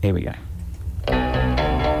 All right, here we go.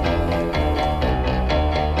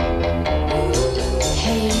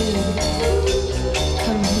 Hey,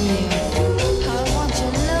 come here. I want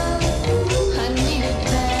your love. I need it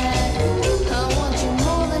bad. I want you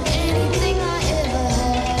more than anything I ever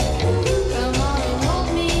had. Come on and hold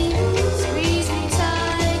me, squeeze me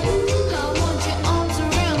tight. I want your arms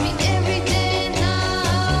around me every day and night.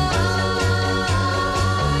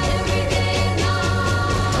 Every day and night.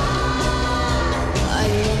 I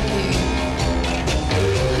love you.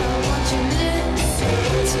 I want your lips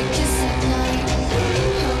to kiss at night.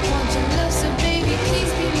 I want your love, so baby,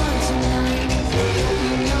 please be mine tonight.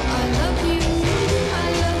 You know I love you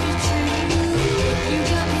true. You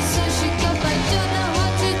got me so shook up, I don't know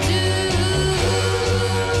what to do.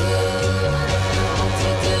 What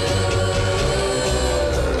to do?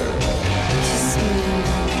 Kiss me.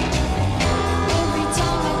 Every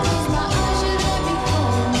time I close my eyes, you're there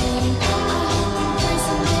before me. I hope and pray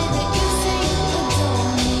someday that you say you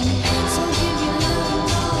adore me. So give your love,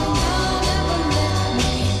 darling, don't ever let me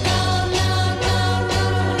go. No,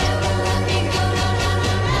 don't ever let me go.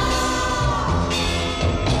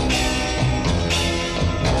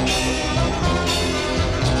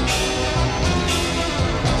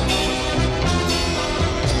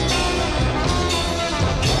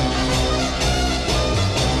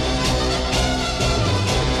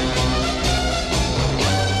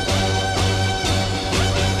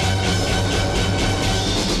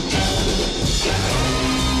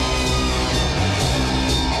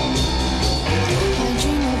 I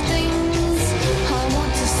dream of things I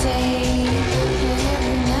want to say, and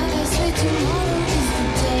every night I swear tomorrow is the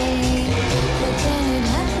day. But then it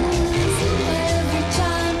happens every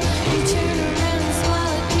time you turn around and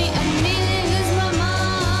smile at me. I nearly lose my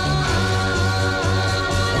mind.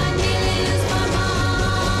 I nearly lose my mind.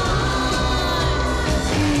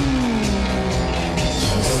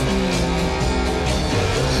 Kiss me.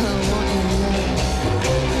 I want your love.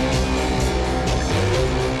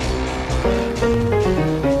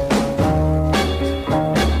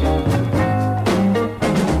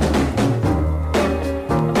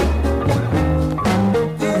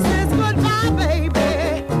 This is goodbye, baby.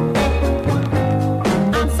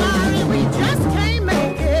 I'm sorry we just can't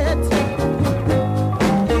make it.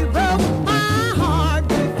 You broke my heart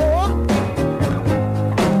before.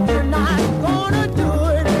 You're not gonna do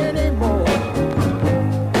it anymore.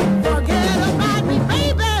 Forget about me,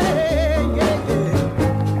 baby.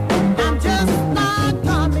 I'm just not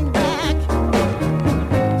coming back.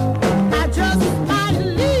 I just might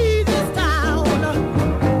leave this town.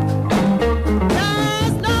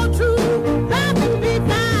 There's no true love to be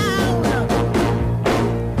found.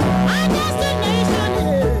 My destination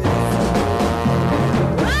is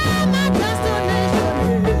where my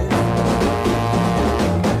destination is.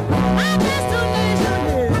 My destination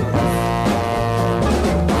is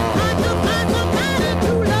got to find somebody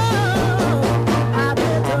to love. I've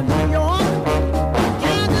been to New York,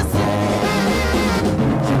 Kansas City,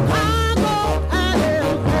 Chicago, and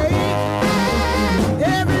LA.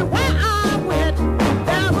 Everywhere I went,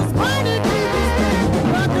 there was money to be spent,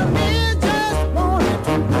 but the men just wanted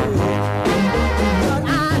to pay. But I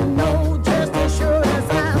know just as sure as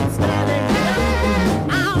I'm standing here,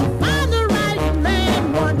 I'll find the right man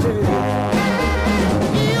one day.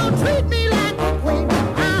 He'll treat me like a queen,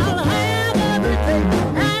 I'll have everything,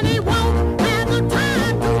 and he won't have the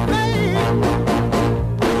time to pay.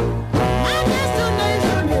 My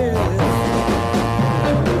destination is,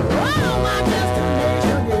 oh, my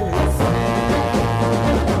destination is,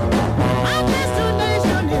 my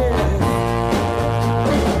destination is,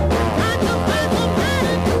 got to find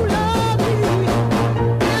somebody to love me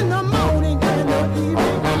in the morning and the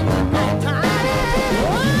evening and the nighttime.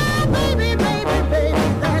 Oh, baby, baby, baby,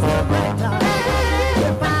 that's the right time.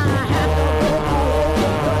 If I have to go all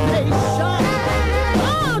over the nation,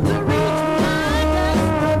 oh, to reach my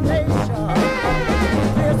destination.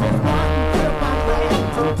 This is one trip I plan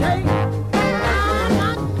to take. I'm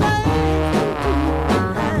not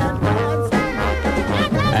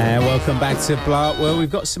And welcome back to Blow Up. Well, we've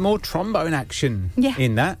got some more trombone action Yeah.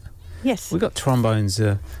 in that. Yes. We've got trombones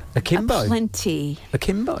Akimbo. Plenty.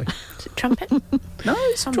 Akimbo. Trumpet? No,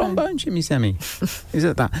 it's trombone, Jimmy Sammy. Is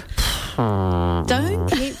it that? Don't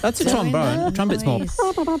keep That's a doing trombone. that Trumpet's more.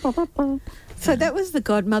 noise. So that was the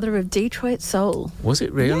godmother of Detroit soul. Was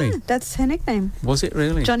it really? Yeah, that's her nickname. Was it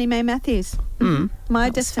really? Johnny May Matthews. Mm. My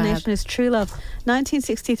That's Destination fab. is True Love.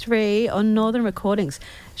 1963 on Northern Recordings.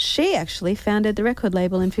 She actually founded the record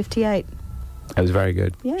label in 58. It was very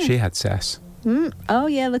good. Yeah. She had sass. Oh,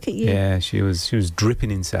 yeah, look at you. Yeah, she was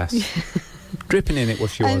dripping in sass. Dripping in it,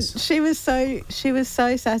 what she And was. she was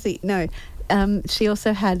so sassy. No, she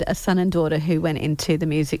also had a son and daughter who went into the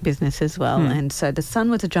music business as well. And so the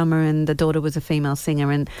son was a drummer and the daughter was a female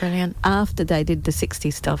singer. And Brilliant. after they did the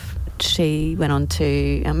 60s stuff, she went on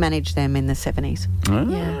to manage them in the 70s.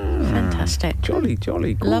 Yeah, fantastic. Jolly,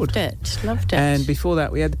 jolly good. Loved it. And before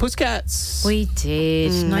that, we had the Pussycats. We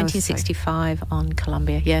did. that was 1965 on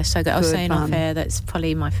Columbia. Yeah, so good. I was Good saying off fun. air, that's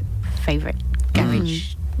probably my favourite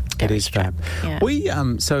garage. It is fab. Yeah. We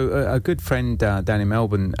a good friend down in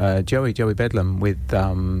Melbourne, Joey Bedlam, with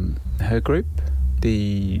her group,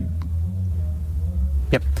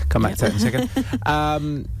 come back to that in a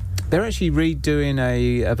second. They're actually redoing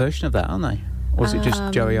a version of that, aren't they? Or is it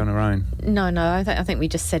just Joey on her own? No, I think we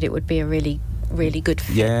just said it would be a really, really good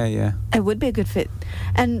fit. Yeah. It would be a good fit.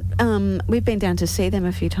 And we've been down to see them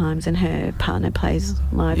a few times, and her partner plays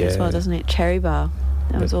live as well, doesn't it? Cherry Bar.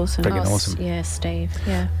 That was awesome. Friggin' awesome. Yeah, Steve.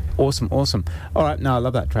 Yeah. Awesome. All right, no, I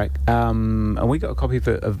love that track. And we got a copy of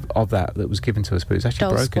that was given to us, but it was actually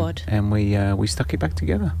Doll broken. Squad. And we stuck it back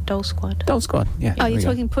together. Doll Squad. Yeah. Are there you we go.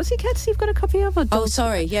 talking Pussycats you've got a copy of? Or Oh, Dolls?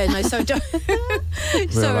 sorry. Yeah, no, so...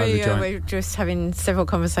 Sorry, the joint. we're just having several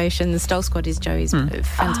conversations. Doll Squad is Joey's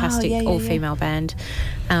fantastic yeah, all-female band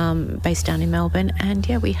based down in Melbourne. And,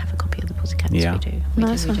 yeah, we have a copy of the Pussycats. Yeah. We do.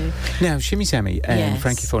 Nice one. Now, Shimmy Sammy and Yes.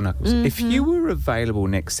 Frankie Four Knuckles, if you were available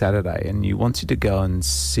next Saturday and you wanted to go and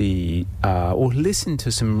see or listen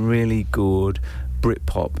to some really good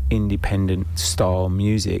Britpop independent style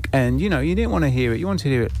music, and you didn't want to hear it, you wanted to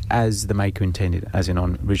hear it as the maker intended, as in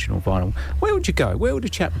on original vinyl, where would you go? Where would a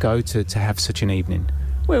chap go to have such an evening?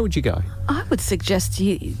 Where would you go? I would suggest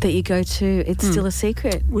that you go to It's Still a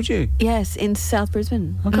Secret. Would you? Yes, in South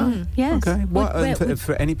Brisbane. Okay. Yes. Okay. What, Where-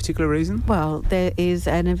 for any particular reason? Well, there is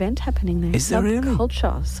an event happening there. Is there really?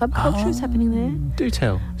 Subculture is happening there. Do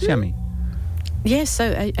tell, Sammy. Yes, so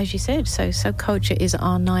as you said, so Subculture is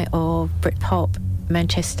our night of Britpop,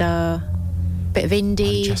 Manchester, bit of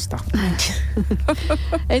indie.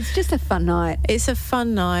 It's just a fun night. It's a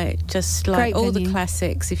fun night, just like Great all venue. the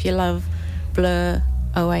classics. If you love Blur,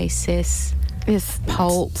 Oasis, Yes.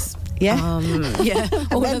 Pulp, Yeah.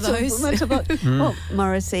 all of those. Well,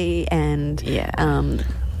 Morrissey and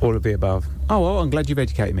All of the above. Oh, well, I'm glad you've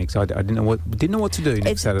educated me, because I didn't know what to do next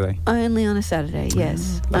It's Saturday. only on a Saturday.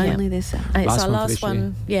 Yes, only this Saturday. And it's Last our one for last this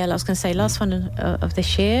one. Yeah, I was going to say last one of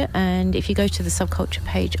this year. And if you go to the Subculture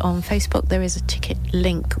page on Facebook, there is a ticket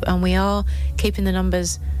link, and we are keeping the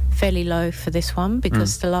numbers fairly low for this one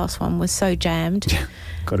because the last one was so jammed.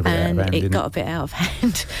 Got a bit out of hand, it didn't got a bit out of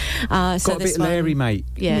hand. So Got a this bit Larry, mate.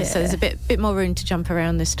 Yeah, so there's a bit more room to jump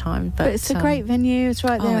around this time. But it's a great venue. It's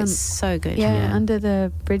right there. it's so good. Yeah, under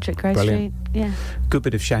the bridge at Grey Brilliant. Street. Yeah. Good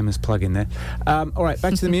bit of shameless plug in there. All right,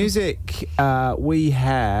 back to the music. We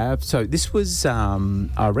have... So this was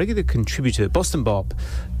our regular contributor, Boston Bob,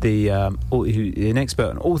 an expert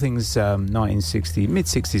on all things 1960s,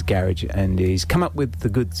 mid-60s garage, and he's come up with the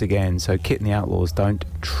goods again. So Kit and the Outlaws, Don't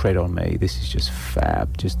Tread on Me. This is just fab.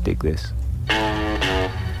 Just dig this.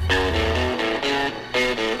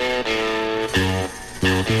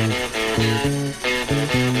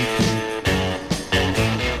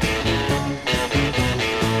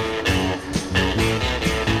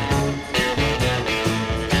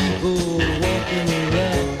 People walking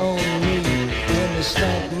around on me when they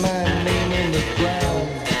stamp my name in the ground.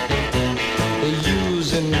 They use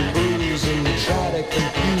and bruise and try to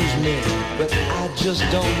confuse me, but I just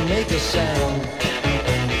don't make a sound.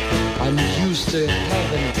 I'm used to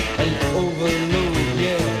having an overload,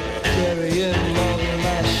 yeah, carrying more than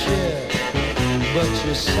my share. But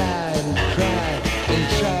you sigh and cry and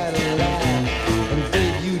try to lie, and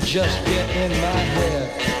babe, you just get in my head.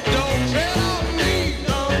 Don't tread on me,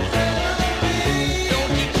 don't tread on me,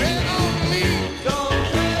 don't you tread on me, don't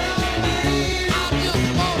tread on me. I just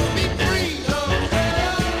wanna be free, don't tread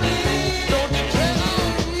on me, don't you tread on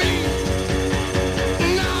me.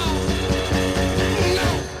 No, no.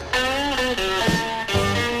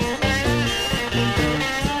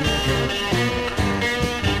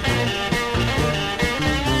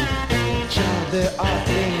 Child, there are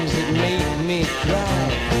things that make me cry,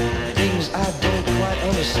 things I don't quite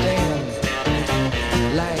understand.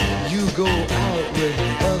 Like you go out with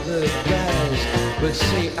other would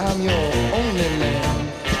say I'm your only man.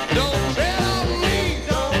 Don't tread on me,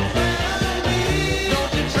 don't tread on me,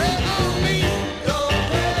 don't you tread on me, don't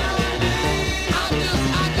tread on me.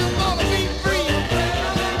 I just wanna be free.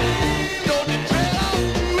 Don't you tread on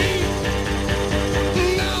me.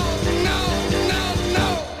 No, no, no, no.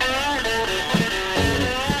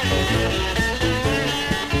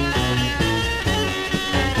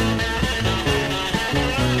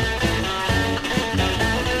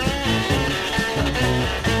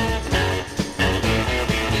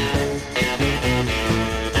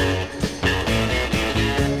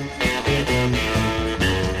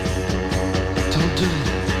 Don't do it,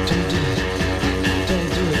 don't do it, don't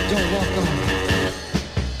do it, don't walk on.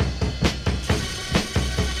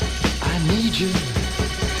 I need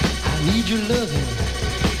your loving,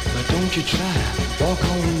 but don't you try, walk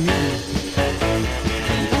on me.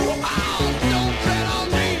 Oh, don't tread on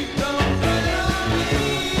me, don't tread on me,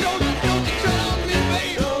 don't you tread on me,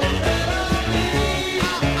 baby. Don't tread on me,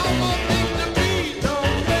 I'm a thing to be.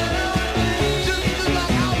 Don't tread on me, just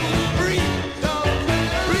like I was free. Don't tread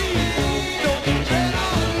on me, don't you tread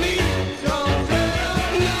on me, don't tread on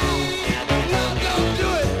me. No, don't do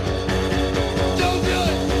it, don't do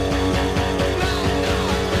it.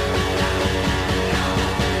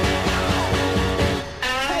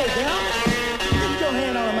 Hey, girl, get your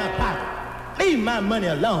hand out of my pocket. Leave my money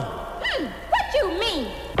alone. What you mean?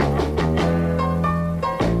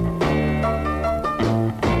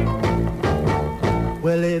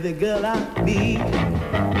 Well, every girl I meet,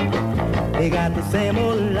 they got the same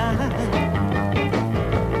old line.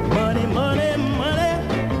 Money, money, money,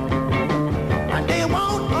 and they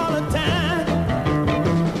want all the time.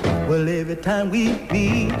 Well, every time we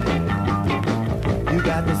meet, you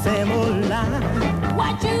got the same old line.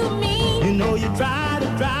 What you mean? You know you try to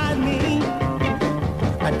drive me,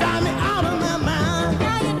 drive me out of my mind.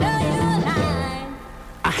 Now you know you're lying.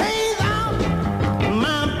 I hang out in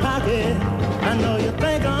my pocket. I know you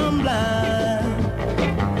think I'm blind.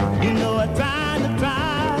 You know I try to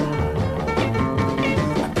drive.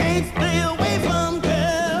 I can't stay away from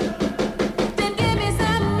girl. Then give me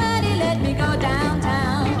some money, let me go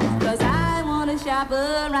downtown. 'Cause I wanna shop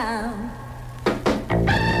around.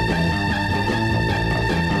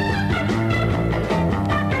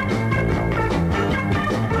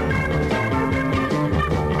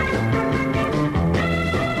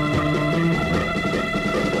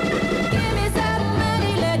 Give me some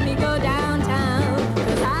money, let me go downtown.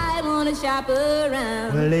 'Cause I wanna shop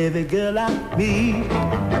around. Well, every girl I meet,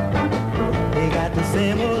 they got the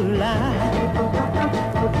same old line.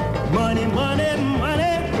 Money, money,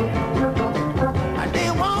 money, and they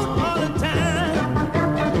want all the time.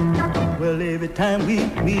 Well, every time we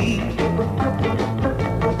meet,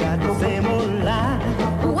 we got the same old line.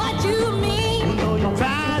 What you mean? You know you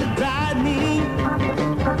try to drive me,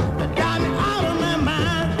 got me out of my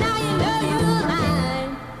mind. Now you know you're lying.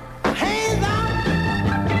 Hands out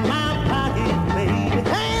in my pocket, baby.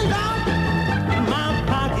 Hands out in my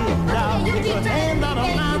pocket, dog. You keep Your trying hands to out be of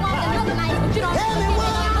gay, my you want to pocket. look nice, but you don't Tell me give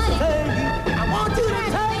what me I'm money. saying. I want you to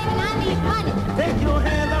take. I need money. Take your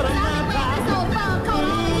hands out of my This pocket. old phone coat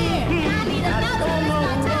all year. I need another one.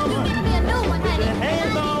 It's about time you get me a new one, honey. Your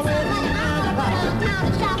hands always in my pocket. Downtown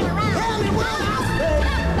and shop around. Tell me what I'm saying.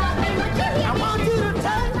 I want you to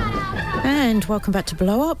take. And welcome back to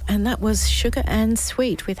Blow Up, and that was Sugar and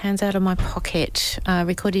Sweet with Hands Out of My Pocket,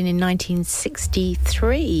 recorded in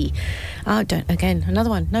 1963. Again, another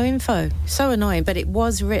one, no info. So annoying, but it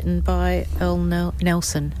was written by Earl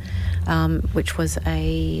Nelson, which was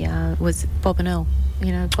was Bob and Earl, Bob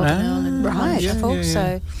and Earl and right. Shuffle. Yeah.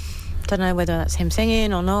 So don't know whether that's him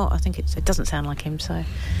singing or not. I think it doesn't sound like him, so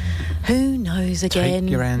who knows again.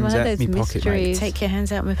 Take your hands One of out those me pocket, mate. mysteries. Take your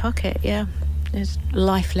hands out of my pocket, yeah. There's a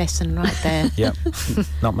life lesson right there. Yep,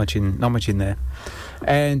 not much in there.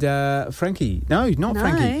 And Frankie, not No.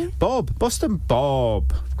 Frankie, Bob, Boston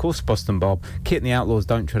Bob, of course, Boston Bob. Kit and the Outlaws,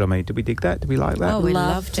 Don't Tread on Me. Did we dig that? Did we like that? Oh, we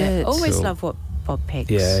Loved loved it. it. Always Cool. love what Bob picks.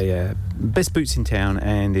 Yeah. Best boots in town,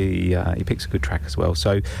 and he picks a good track as well.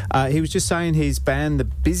 So he was just saying his band, The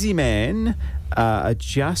Busy Man, are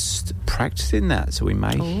just practicing that. So we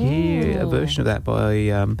may hear a version of that by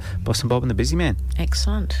Boston Bob and The Busy Man.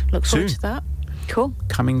 Excellent. Look forward Soon. to that. Cool.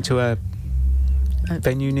 Coming to a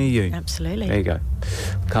venue near you. Absolutely. There you go.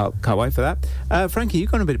 Can't wait for that. Frankie,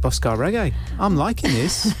 you've gone a bit Boscar reggae. I'm liking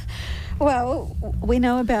this. Well, we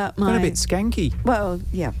know about my... Gone a bit skanky. Well,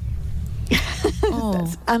 yeah.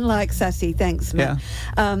 That's unlike Sassy, thanks, Matt.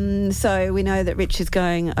 So we know that Rich is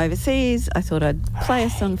going overseas. I thought I'd play a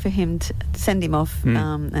song for him to send him off,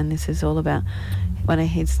 and this is all about one of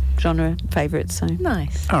his genre favourites. So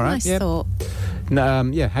Nice. All right. Nice yep. thought.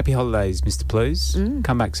 Happy holidays, Mr. Please.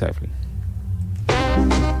 Come back safely.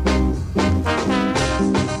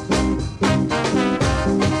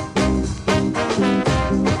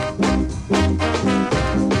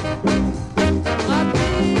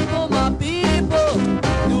 My people,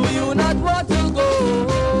 do you not want to go?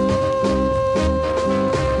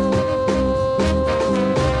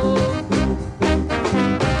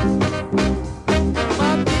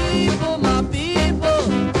 My people,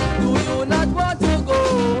 do you not want to go?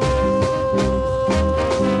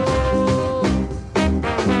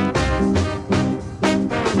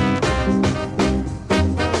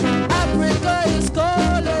 Africa is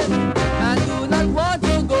calling, and do not want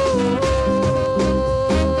to go.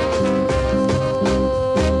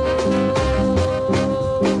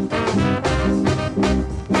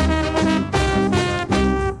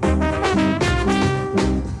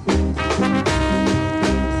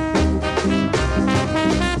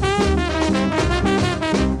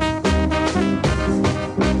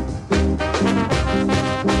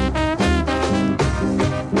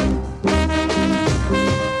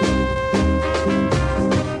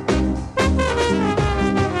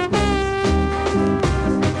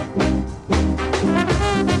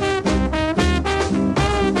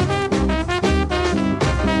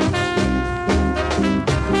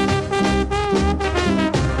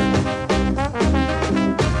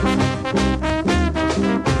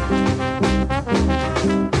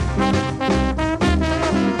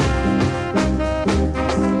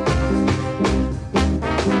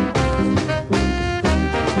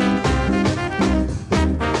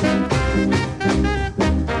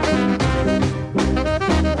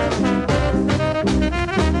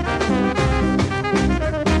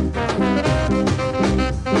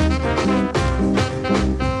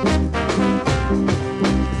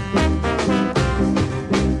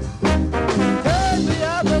 Hey, we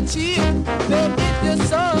have a chief, they give you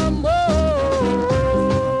some more.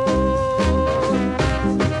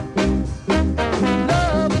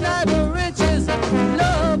 Love never riches,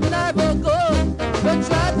 love never gold. But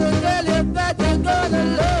try to tell you that you're gonna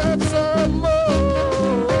love some more.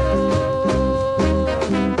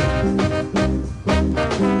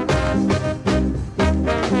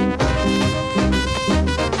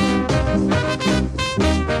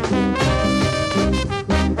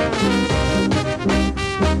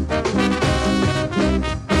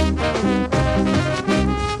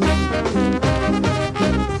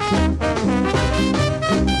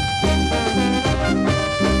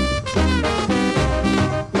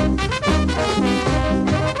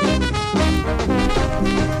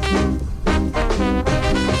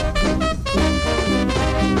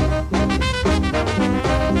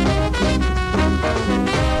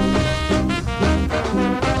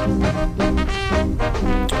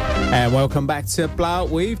 And welcome back to Blow Up.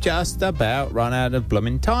 We've just about run out of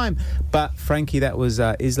blooming time. But, Frankie, that was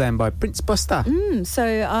Islam by Prince Buster.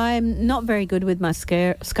 So I'm not very good with my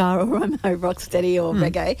ska or rocksteady or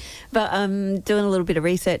reggae, but I'm doing a little bit of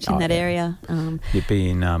research in that area. You're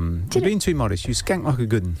being too modest. You skank like a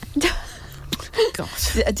good one.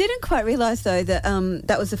 I didn't quite realise, though, that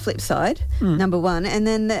that was the flip side, number one, and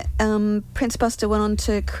then that Prince Buster went on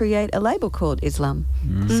to create a label called Islam.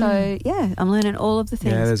 So, yeah, I'm learning all of the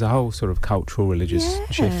things. Yeah, there's a whole sort of cultural, religious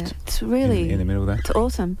shift. It's really... in the middle there. It's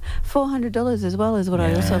awesome. $400 as well is what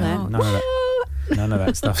I also learned. None of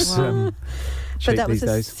that stuff's cheap But that was these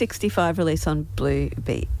a days. 65 release on Blue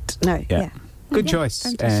Beat. No, yeah. Good choice.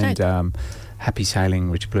 fantastic. And happy sailing,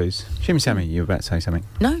 Richard Blues. Shimmy Sammy, you were about to say something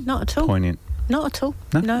No, not at all. poignant. Not at all.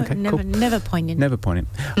 No? Okay, never, cool. never poignant. Never poignant.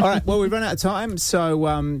 All right, well, we've run out of time,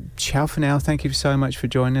 so ciao for now. Thank you so much for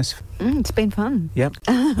joining us. It's been fun. Yep.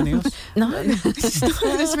 Anything else? No,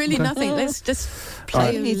 there's really nothing. Let's just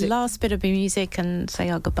play All right. the last bit of music and say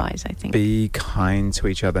our goodbyes, I think. Be kind to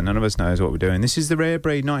each other. None of us knows what we're doing. This is the Rare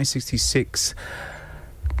Breed 1966.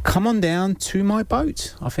 Come on down to my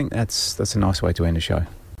boat. I think that's a nice way to end a show.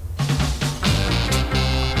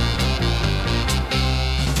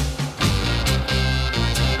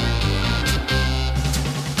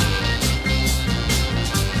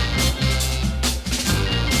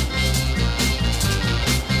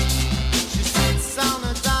 Sits on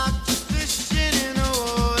a dock just fishing in the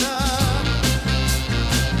water.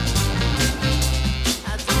 I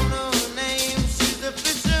don't know her name, she's a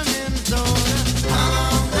fisherman's daughter. Come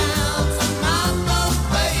on down to my boat,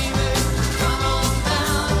 baby. Come on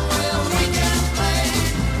down.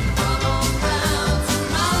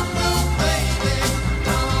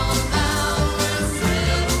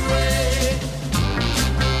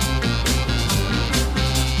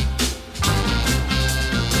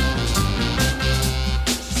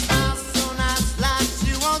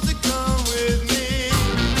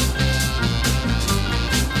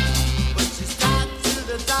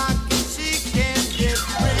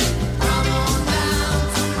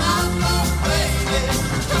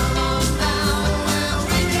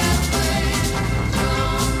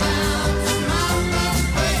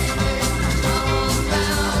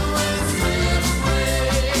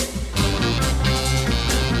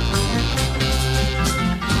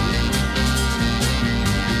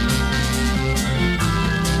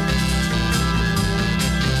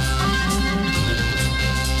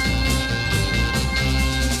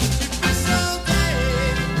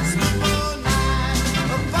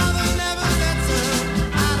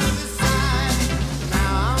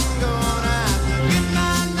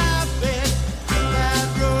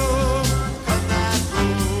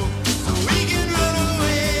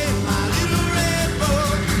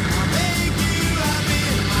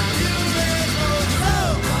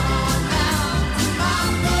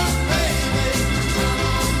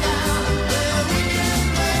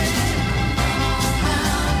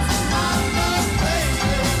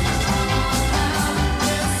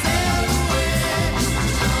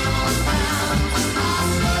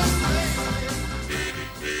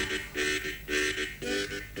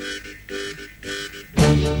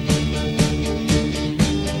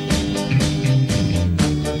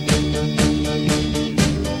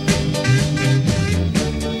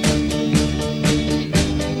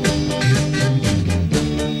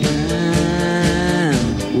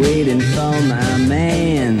 my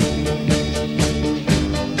man.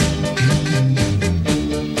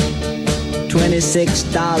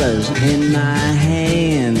 $26 in my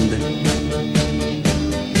hand.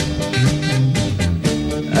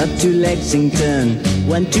 Up to Lexington,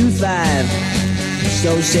 125.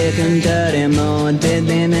 So sick and dirty, more dead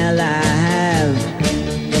than alive.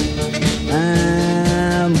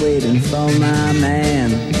 I'm waiting for my man.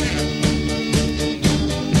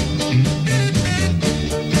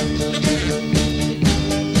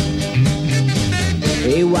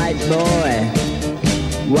 Hey white boy,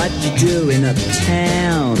 what you doing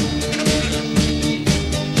uptown?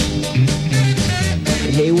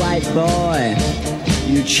 Hey white boy,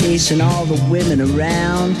 you chasing all the women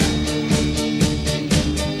around?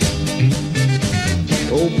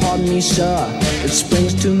 Oh, pardon me, sir, it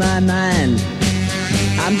springs to my mind.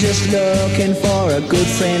 I'm just looking for a good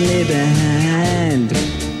friendly behind.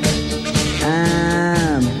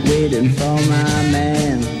 I'm waiting for my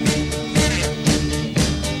man.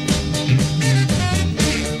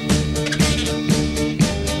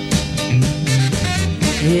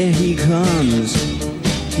 Here he comes,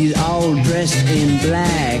 he's all dressed in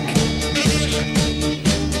black.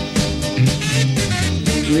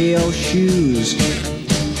 Real shoes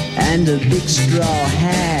and a big straw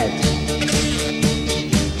hat.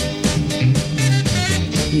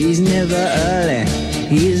 He's never early,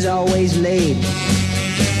 he's always late.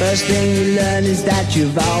 First thing you learn is that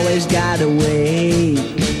you've always gotta wait.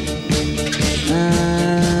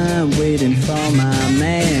 I'm waiting for my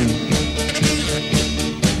man.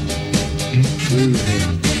 Groovy.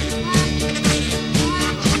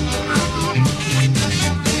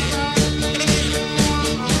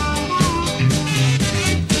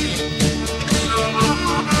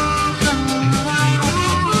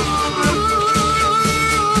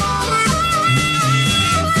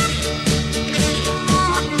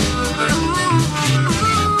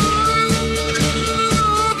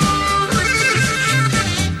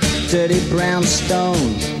 Dirty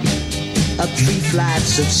brownstone, up 3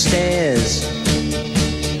 flights of stairs.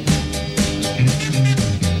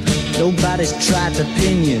 Nobody's tried to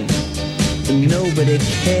pin you, but nobody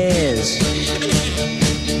cares.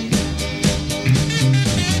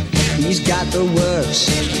 He's got the works,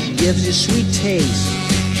 gives you sweet taste.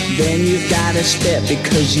 Then you've got to step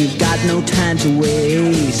because you've got no time to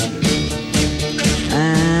waste.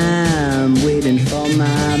 I'm waiting for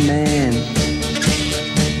my man.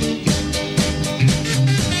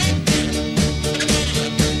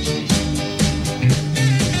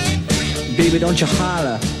 Baby, don't you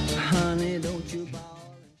holler.